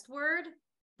best word,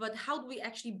 but how do we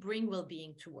actually bring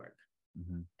well-being to work?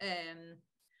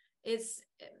 It's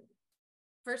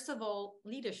first of all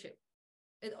leadership.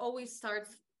 It always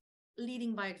starts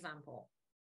leading by example.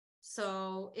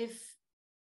 So if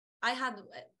I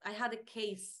had a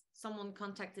case, someone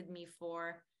contacted me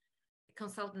for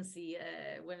consultancy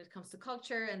when it comes to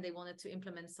culture, and they wanted to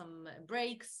implement some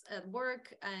breaks at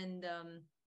work, and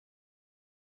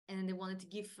they wanted to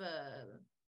give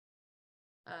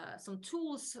some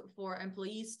tools for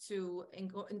employees to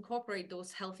incorporate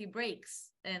those healthy breaks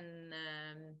in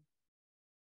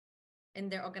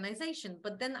their organization.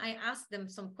 But then I asked them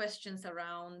some questions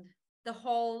around the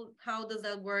whole, how does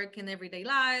that work in everyday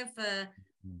life?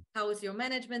 How is your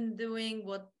management doing?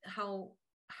 How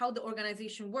the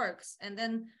organization works? And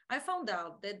then I found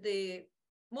out that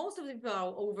most of the people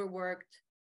are overworked,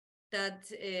 that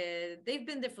they've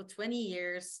been there for 20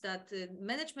 years, that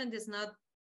management is not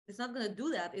going to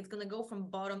do that. It's going to go from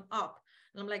bottom up.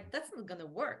 And I'm like, that's not going to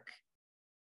work.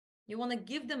 You want to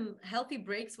give them healthy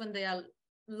breaks when they are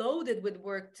loaded with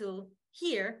work till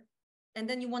here, and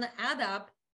then you want to add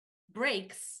up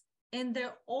breaks in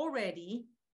their already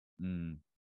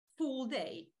full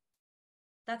day.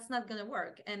 That's not going to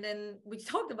work. And then we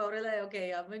talked about it, like,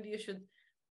 okay,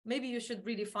 maybe you should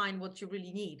redefine what you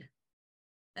really need.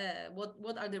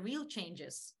 What are the real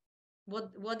changes?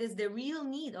 What is the real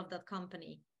need of that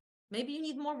company? Maybe you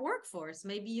need more workforce.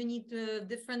 Maybe you need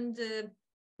different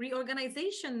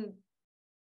reorganization.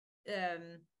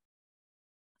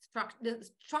 The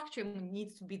structure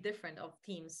needs to be different of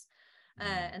teams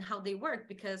and how they work,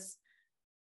 because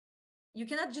you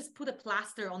cannot just put a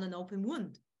plaster on an open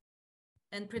wound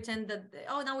and pretend that,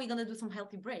 oh, now we're going to do some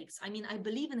healthy breaks. I mean, I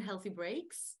believe in healthy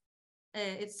breaks.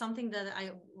 It's something that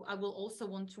I will also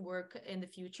want to work in the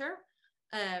future.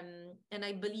 And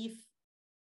I believe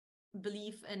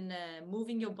in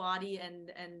moving your body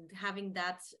and having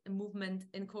that movement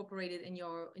incorporated in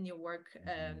your work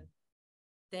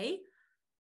day.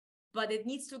 But it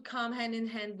needs to come hand in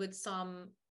hand with some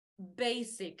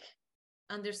basic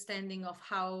understanding of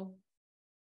how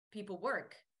people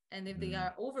work And if they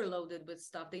are overloaded with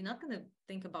stuff, they're not going to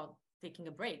think about taking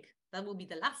a break. That will be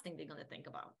the last thing they're going to think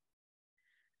about.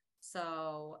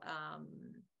 So,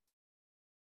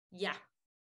 yeah.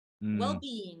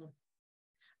 Well-being.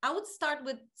 I would start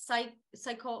with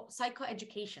psycho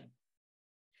education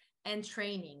and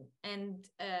training, and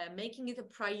making it a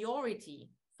priority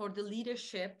for the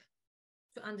leadership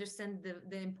to understand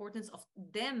the importance of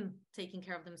them taking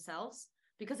care of themselves.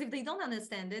 Because if they don't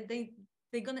understand it,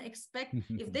 they're going to expect,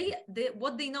 if they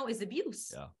what they know is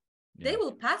abuse, they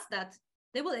will pass that.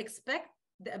 They will expect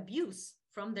the abuse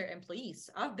from their employees.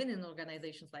 I've been in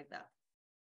organizations like that.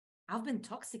 I've been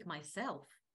toxic myself.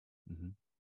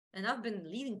 And I've been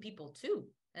leading people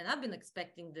too. And I've been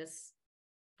expecting this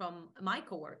from my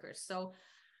coworkers. So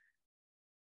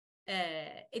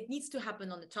it needs to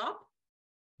happen on the top.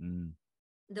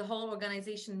 The whole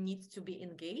organization needs to be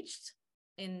engaged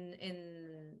in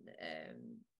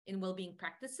well-being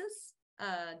practices.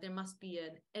 There must be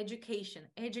an education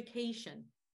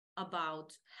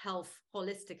about health,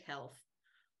 holistic health,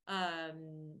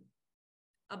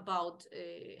 about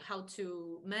how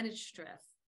to manage stress,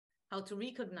 how to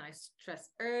recognize stress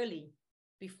early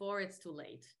before it's too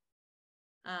late.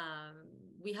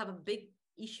 We have a big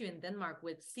issue in Denmark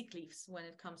with sick leaves when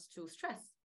it comes to stress.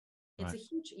 It's a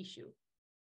huge issue.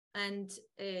 And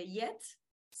yet,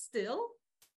 still,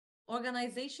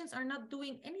 organizations are not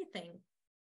doing anything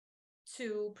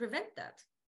to prevent that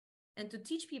and to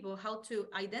teach people how to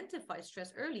identify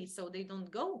stress early so they don't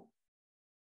go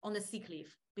on a sick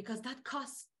leave, because that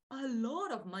costs a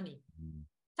lot of money,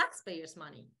 taxpayers'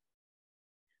 money.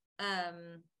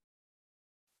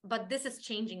 But this is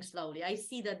changing slowly. I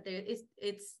see that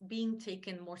it's being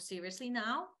taken more seriously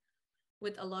now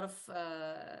with a lot of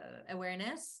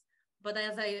awareness. But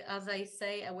as I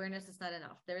say, awareness is not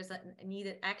enough. There is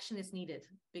action is needed,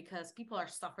 because people are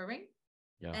suffering,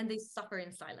 and they suffer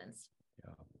in silence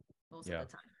most of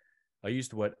the time. I use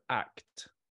the word ACT,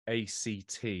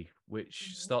 ACT,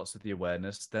 which starts with the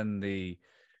awareness, then the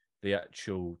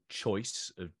actual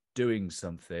choice of doing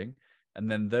something. And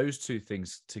then those two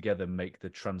things together make the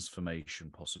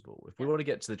transformation possible. If we want to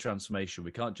get to the transformation,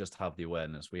 we can't just have the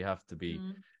awareness. We have to be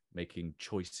making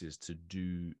choices to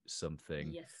do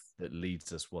something that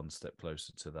leads us one step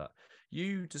closer to that.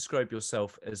 You describe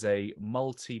yourself as a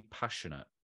multi-passionate.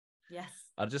 Yes.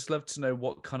 I'd just love to know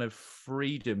what kind of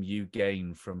freedom you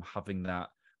gain from having that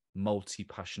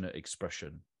multi-passionate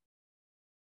expression.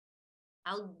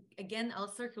 I'll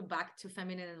circle back to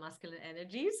feminine and masculine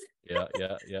energies. Yeah.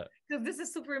 Because this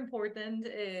is super important.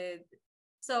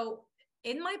 So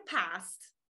in my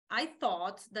past, I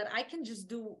thought that I can just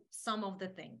do some of the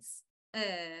things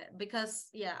because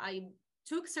I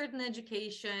took certain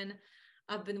education.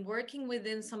 I've been working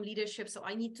within some leadership, so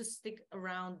I need to stick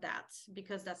around that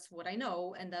because that's what I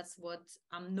know and that's what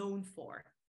I'm known for.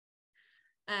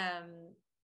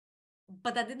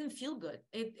 But that didn't feel good.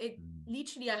 It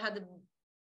literally, I had a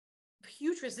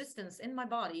huge resistance in my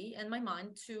body and my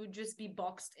mind to just be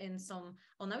boxed in some.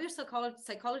 Oh, now you're a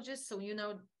psychologist, so you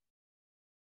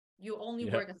only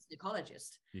work as a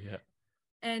psychologist.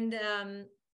 And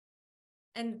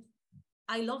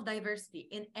I love diversity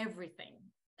in everything.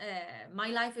 My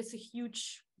life is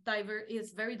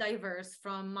very diverse,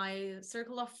 from my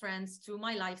circle of friends to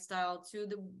my lifestyle to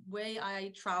the way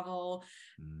I travel.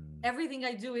 Everything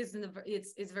I do is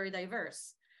very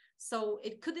diverse. So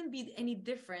it couldn't be any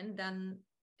different than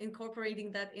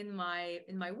incorporating that in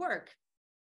my work.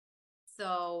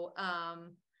 So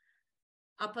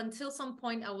up until some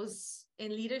point, I was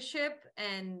in leadership,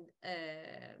 and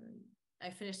I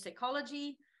finished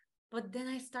psychology, but then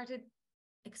I started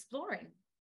exploring.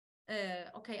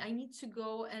 Okay, I need to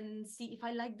go and see if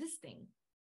I like this thing,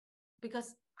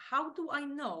 because how do I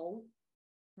know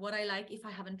what I like if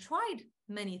I haven't tried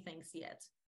many things yet?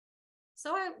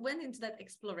 So I went into that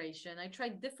exploration. I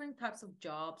tried different types of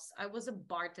jobs. I was a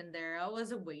bartender, I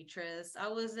was a waitress, I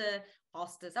was a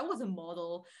hostess, I was a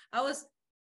model, I was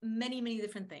many, many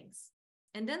different things.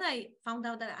 And then I found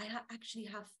out that I actually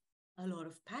have a lot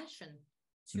of passion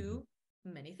to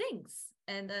many things,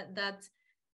 and that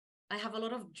I have a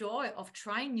lot of joy of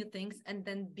trying new things and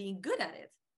then being good at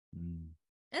it,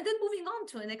 and then moving on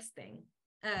to the next thing.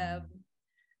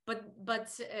 But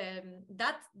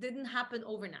that didn't happen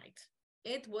overnight.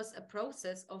 It was a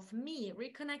process of me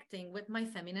reconnecting with my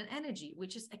feminine energy,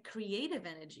 which is a creative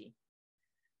energy.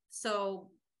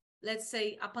 So let's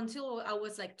say up until I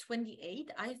was like 28,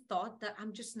 I thought that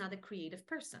I'm just not a creative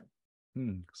person.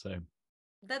 Same.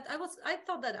 That I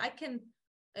thought that I can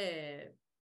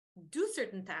do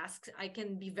certain tasks. I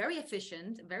can be very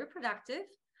efficient, very productive,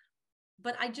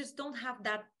 but I just don't have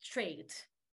that trait.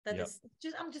 That is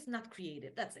just, I'm just not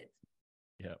creative. That's it.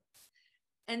 Yeah.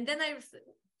 And then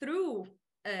through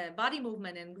body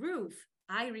movement and groove,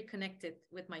 I reconnected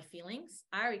with my feelings.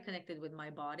 I reconnected with my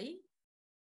body.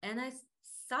 And I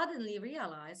suddenly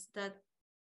realized that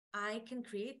I can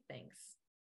create things.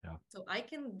 Yeah. So I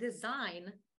can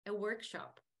design a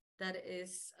workshop that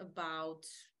is about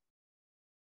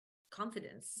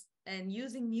confidence and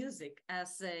using music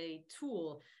as a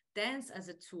tool, dance as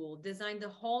a tool, design the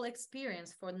whole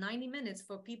experience for 90 minutes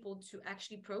for people to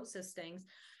actually process things.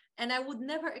 And I would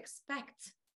never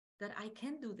expect that I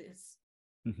can do this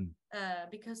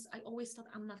because I always thought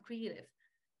I'm not creative.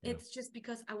 Yeah. It's just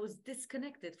because I was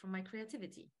disconnected from my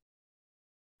creativity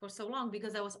for so long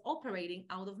because I was operating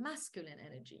out of masculine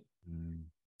energy.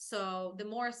 So the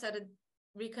more I started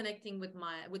reconnecting with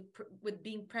with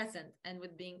being present and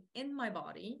with being in my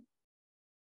body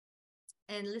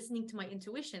and listening to my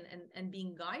intuition and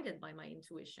being guided by my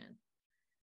intuition,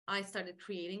 I started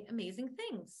creating amazing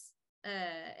things.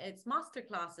 It's master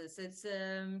classes, it's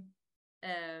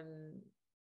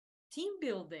team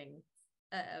building,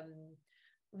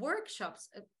 workshops,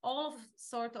 all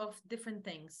sort of different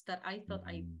things that I thought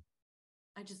I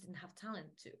just didn't have talent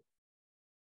to.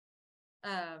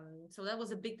 So that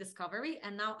was a big discovery.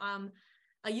 And now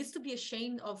I used to be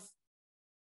ashamed of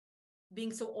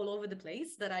being so all over the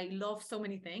place, that I love so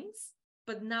many things,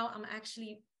 but now I'm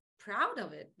actually proud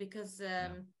of it because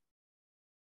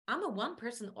I'm a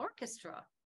one-person orchestra.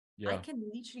 I can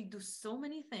literally do so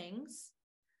many things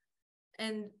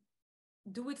and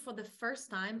do it for the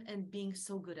first time and being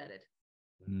so good at it.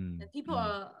 And people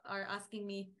are asking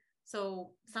me,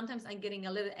 so sometimes I'm getting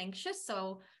a little anxious.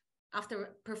 So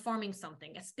after performing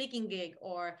something, a speaking gig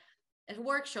or a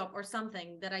workshop or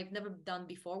something that I've never done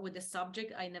before with a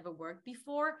subject I never worked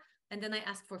before, and then I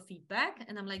ask for feedback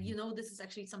and I'm like, this is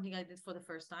actually something I did for the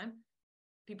first time.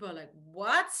 People are like,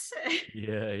 what?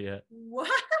 Yeah. What?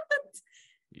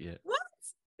 Yeah. What?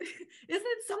 Isn't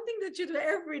it something that you do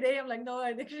every day? I'm like, no,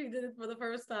 I actually did it for the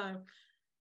first time.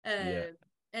 And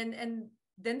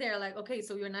then they're like, okay,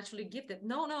 so you're naturally gifted.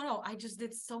 No. I just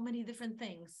did so many different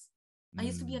things. I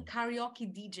used to be a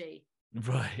karaoke DJ.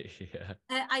 Right. Yeah.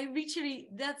 I literally,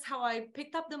 that's how I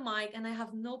picked up the mic, and I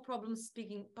have no problem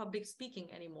public speaking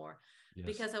anymore. Yes.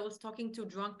 Because I was talking to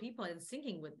drunk people and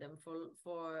singing with them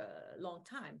for a long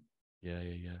time. Yeah.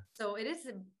 So it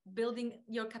is building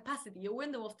your capacity, your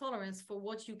window of tolerance for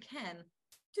what you can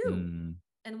do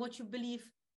and what you believe,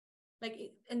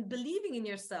 and believing in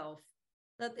yourself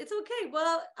that it's okay.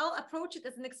 Well, I'll approach it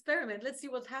as an experiment. Let's see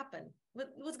what's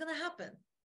going to happen.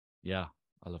 Yeah.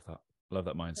 I love that. I love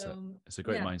that mindset. It's a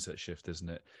great mindset shift, isn't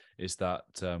it? Is that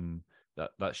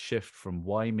that shift from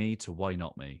why me to why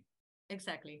not me?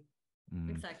 Exactly.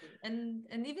 And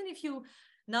even if you're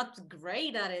not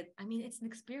great at it, I mean, it's an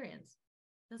experience.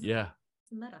 Doesn't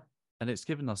matter. And it's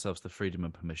given ourselves the freedom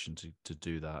and permission to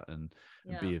do that and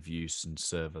be of use and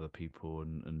serve other people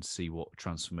and see what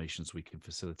transformations we can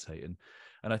facilitate.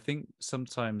 And I think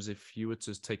sometimes if you were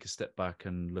to take a step back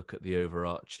and look at the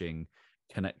overarching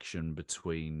connection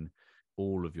between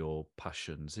all of your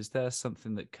passions, is there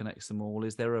something that connects them all?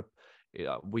 Is there I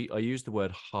use the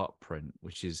word heart print,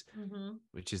 which is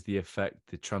the effect,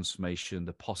 the transformation,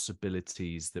 the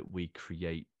possibilities that we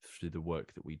create through the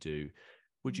work that we do.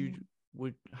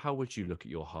 How would you look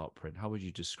at your heart print? How would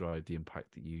you describe the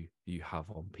impact that you have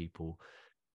on people?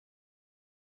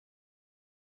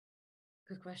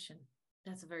 Good question.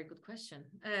 That's a very good question.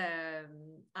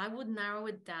 I would narrow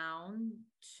it down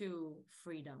to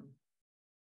freedom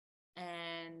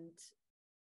and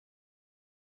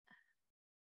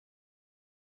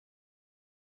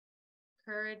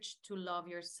courage to love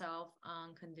yourself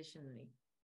unconditionally.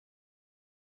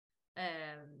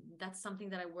 That's something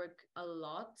that I work a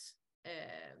lot.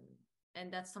 And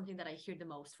that's something that I hear the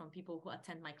most from people who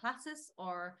attend my classes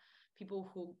or people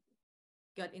who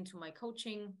got into my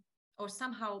coaching or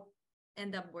somehow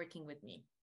end up working with me.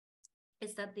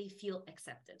 Is that they feel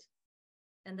accepted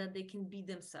and that they can be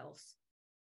themselves.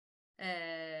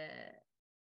 And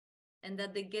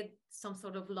that they get some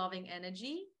sort of loving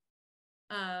energy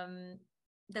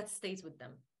that stays with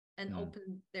them and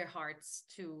open their hearts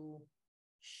to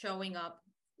showing up,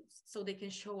 so they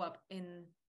can show up in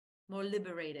more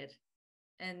liberated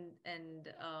and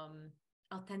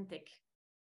authentic,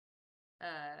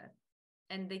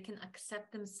 and they can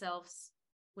accept themselves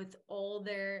with all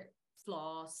their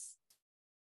flaws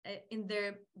in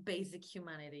their basic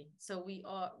humanity. So we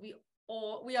are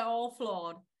all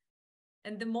flawed,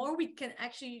 and the more we can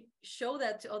actually show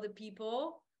that to other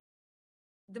people,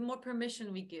 the more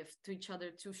permission we give to each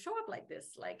other to show up like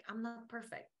this. Like, I'm not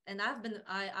perfect, and I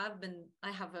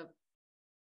have a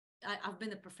I've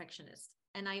been a perfectionist,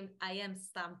 and I am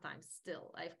sometimes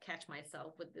still. I catch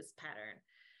myself with this pattern,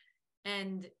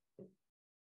 and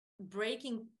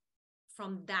breaking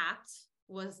from that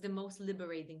was the most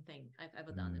liberating thing I've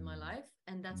ever done in my life,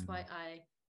 and that's why I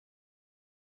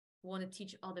want to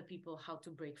teach other people how to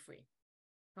break free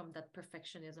from that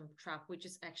perfectionism trap, which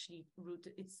is actually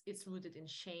rooted. It's rooted in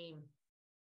shame,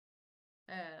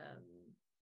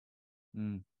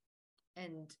 and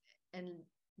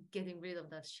getting rid of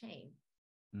that shame,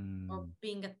 or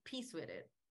being at peace with it,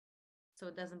 so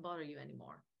it doesn't bother you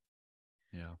anymore.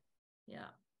 Yeah.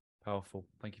 Powerful.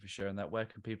 Thank you for sharing that. Where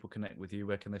can people connect with you?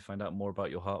 Where can they find out more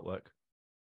about your heart work?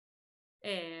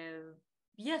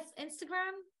 Yes,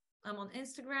 Instagram. I'm on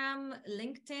Instagram,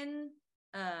 LinkedIn,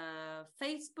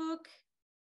 Facebook.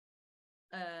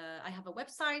 I have a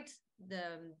website,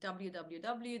 the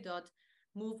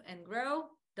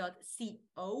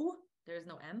www.moveandgrow.co. There's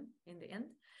no M in the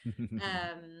end.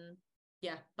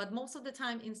 Yeah, but most of the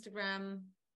time, Instagram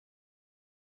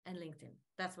and LinkedIn.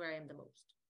 That's where I am the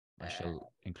most. I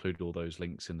shall include all those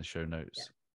links in the show notes.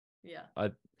 Yeah.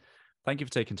 I thank you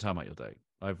for taking time out your day.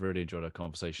 I've really enjoyed our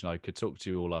conversation. I could talk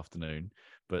to you all afternoon,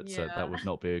 but that would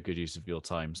not be a good use of your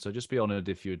time. So just be honored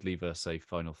if you would leave us a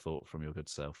final thought from your good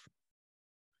self.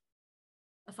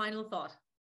 A final thought?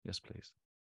 Yes, please.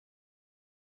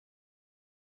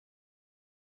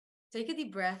 Take a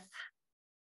deep breath.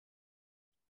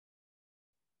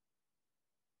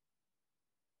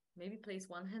 Maybe place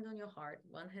one hand on your heart,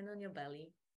 one hand on your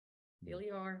belly. Feel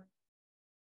your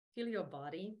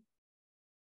body.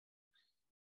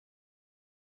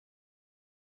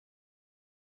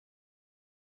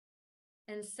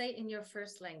 And say in your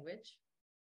first language,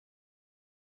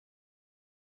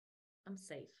 I'm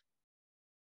safe.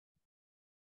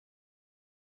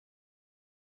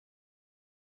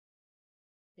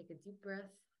 Take a deep breath.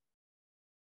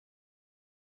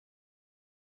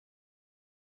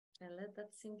 And let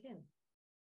that sink in.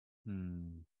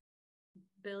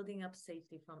 Building up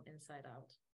safety from inside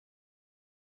out.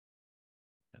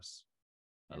 Yes.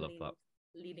 I love that.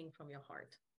 Leading from your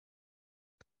heart.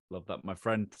 Love that, my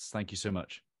friend. Thank you so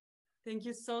much. Thank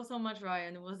you so much,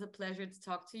 Ryan. It was a pleasure to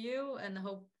talk to you, and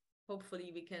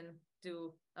hopefully we can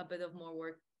do a bit of more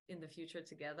work in the future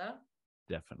together.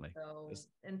 Definitely.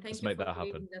 And thank you for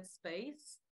creating that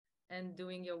space and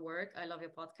doing your work. I love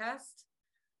your podcast.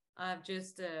 I've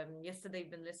just yesterday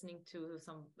been listening to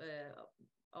some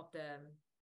of the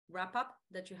wrap up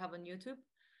that you have on YouTube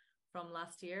from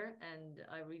last year, and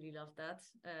I really love that.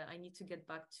 I need to get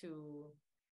back to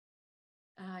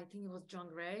I think it was John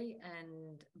Gray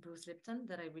and Bruce Lipton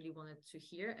that I really wanted to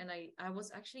hear, and I was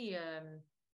actually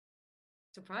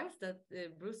surprised that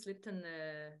Bruce Lipton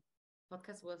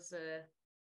podcast was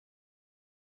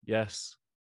yes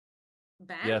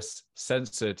banned? Yes,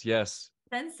 censored. Yes,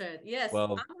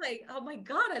 Well, I'm like, oh my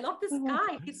god, I love this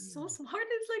guy, he's so smart.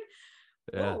 It's like,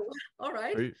 whoa, all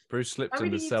right. Bruce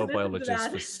Lipton was cell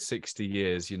biologist for 60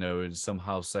 years, and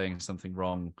somehow saying something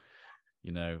wrong,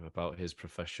 about his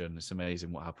profession. It's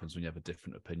amazing what happens when you have a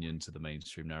different opinion to the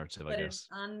mainstream narrative, I guess. It's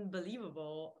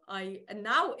unbelievable. And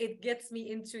now it gets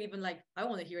me into even like, I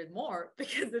want to hear it more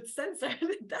because it's censored.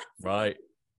 That's right.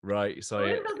 So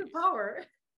it has the power.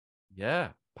 Yeah,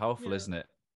 powerful, isn't it?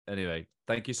 Anyway,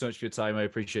 thank you so much for your time. I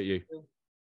appreciate you.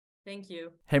 Thank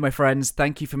you. Hey, my friends,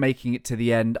 thank you for making it to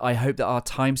the end. I hope that our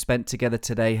time spent together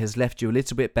today has left you a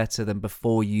little bit better than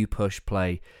before you push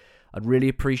play. I'd really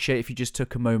appreciate if you just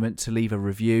took a moment to leave a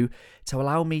review to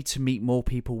allow me to meet more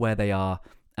people where they are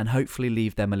and hopefully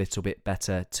leave them a little bit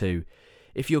better too.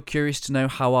 If you're curious to know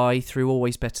how I, through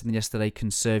Always Better Than Yesterday, can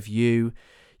serve you,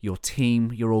 your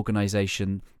team, your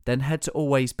organisation, then head to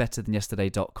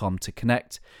alwaysbetterthanyesterday.com to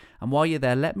connect. And while you're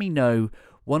there, let me know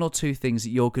one or two things that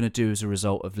you're going to do as a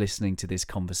result of listening to this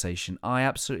conversation. I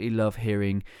absolutely love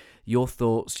hearing your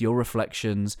thoughts, your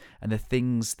reflections, and the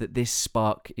things that this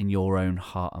spark in your own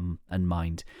heart and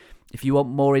mind. If you want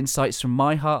more insights from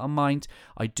my heart and mind,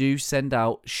 I do send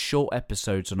out short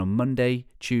episodes on a Monday,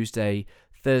 Tuesday,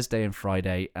 Thursday and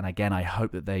Friday, and again, I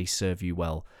hope that they serve you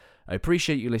well. I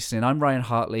appreciate you listening. I'm Ryan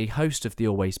Hartley, host of the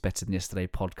Always Better Than Yesterday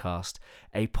podcast,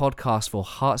 a podcast for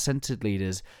heart-centered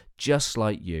leaders just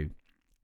like you.